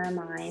around in our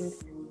mind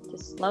to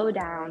slow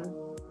down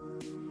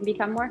and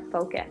become more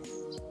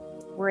focused.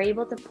 We're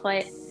able to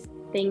put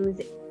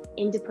things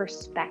into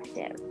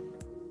perspective.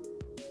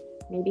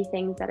 Maybe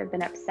things that have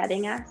been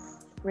upsetting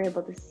us, we're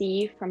able to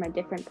see from a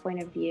different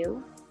point of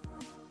view.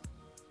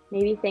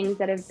 Maybe things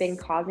that have been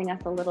causing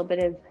us a little bit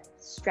of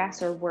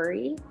stress or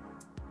worry,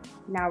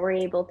 now we're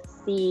able to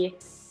see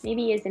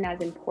maybe isn't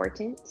as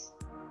important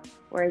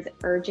or as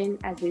urgent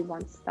as we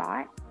once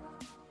thought.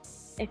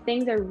 If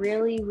things are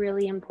really,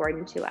 really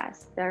important to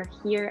us, they're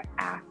here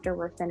after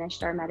we're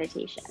finished our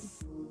meditation.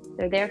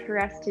 They're there for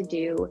us to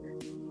do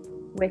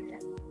with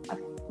a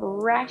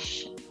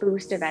fresh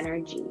boost of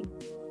energy.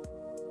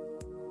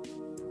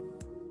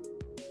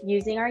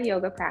 Using our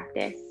yoga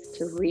practice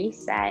to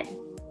reset,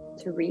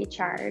 to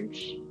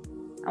recharge.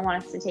 I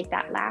want us to take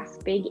that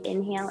last big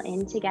inhale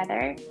in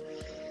together.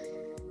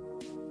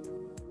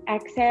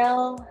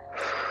 Exhale,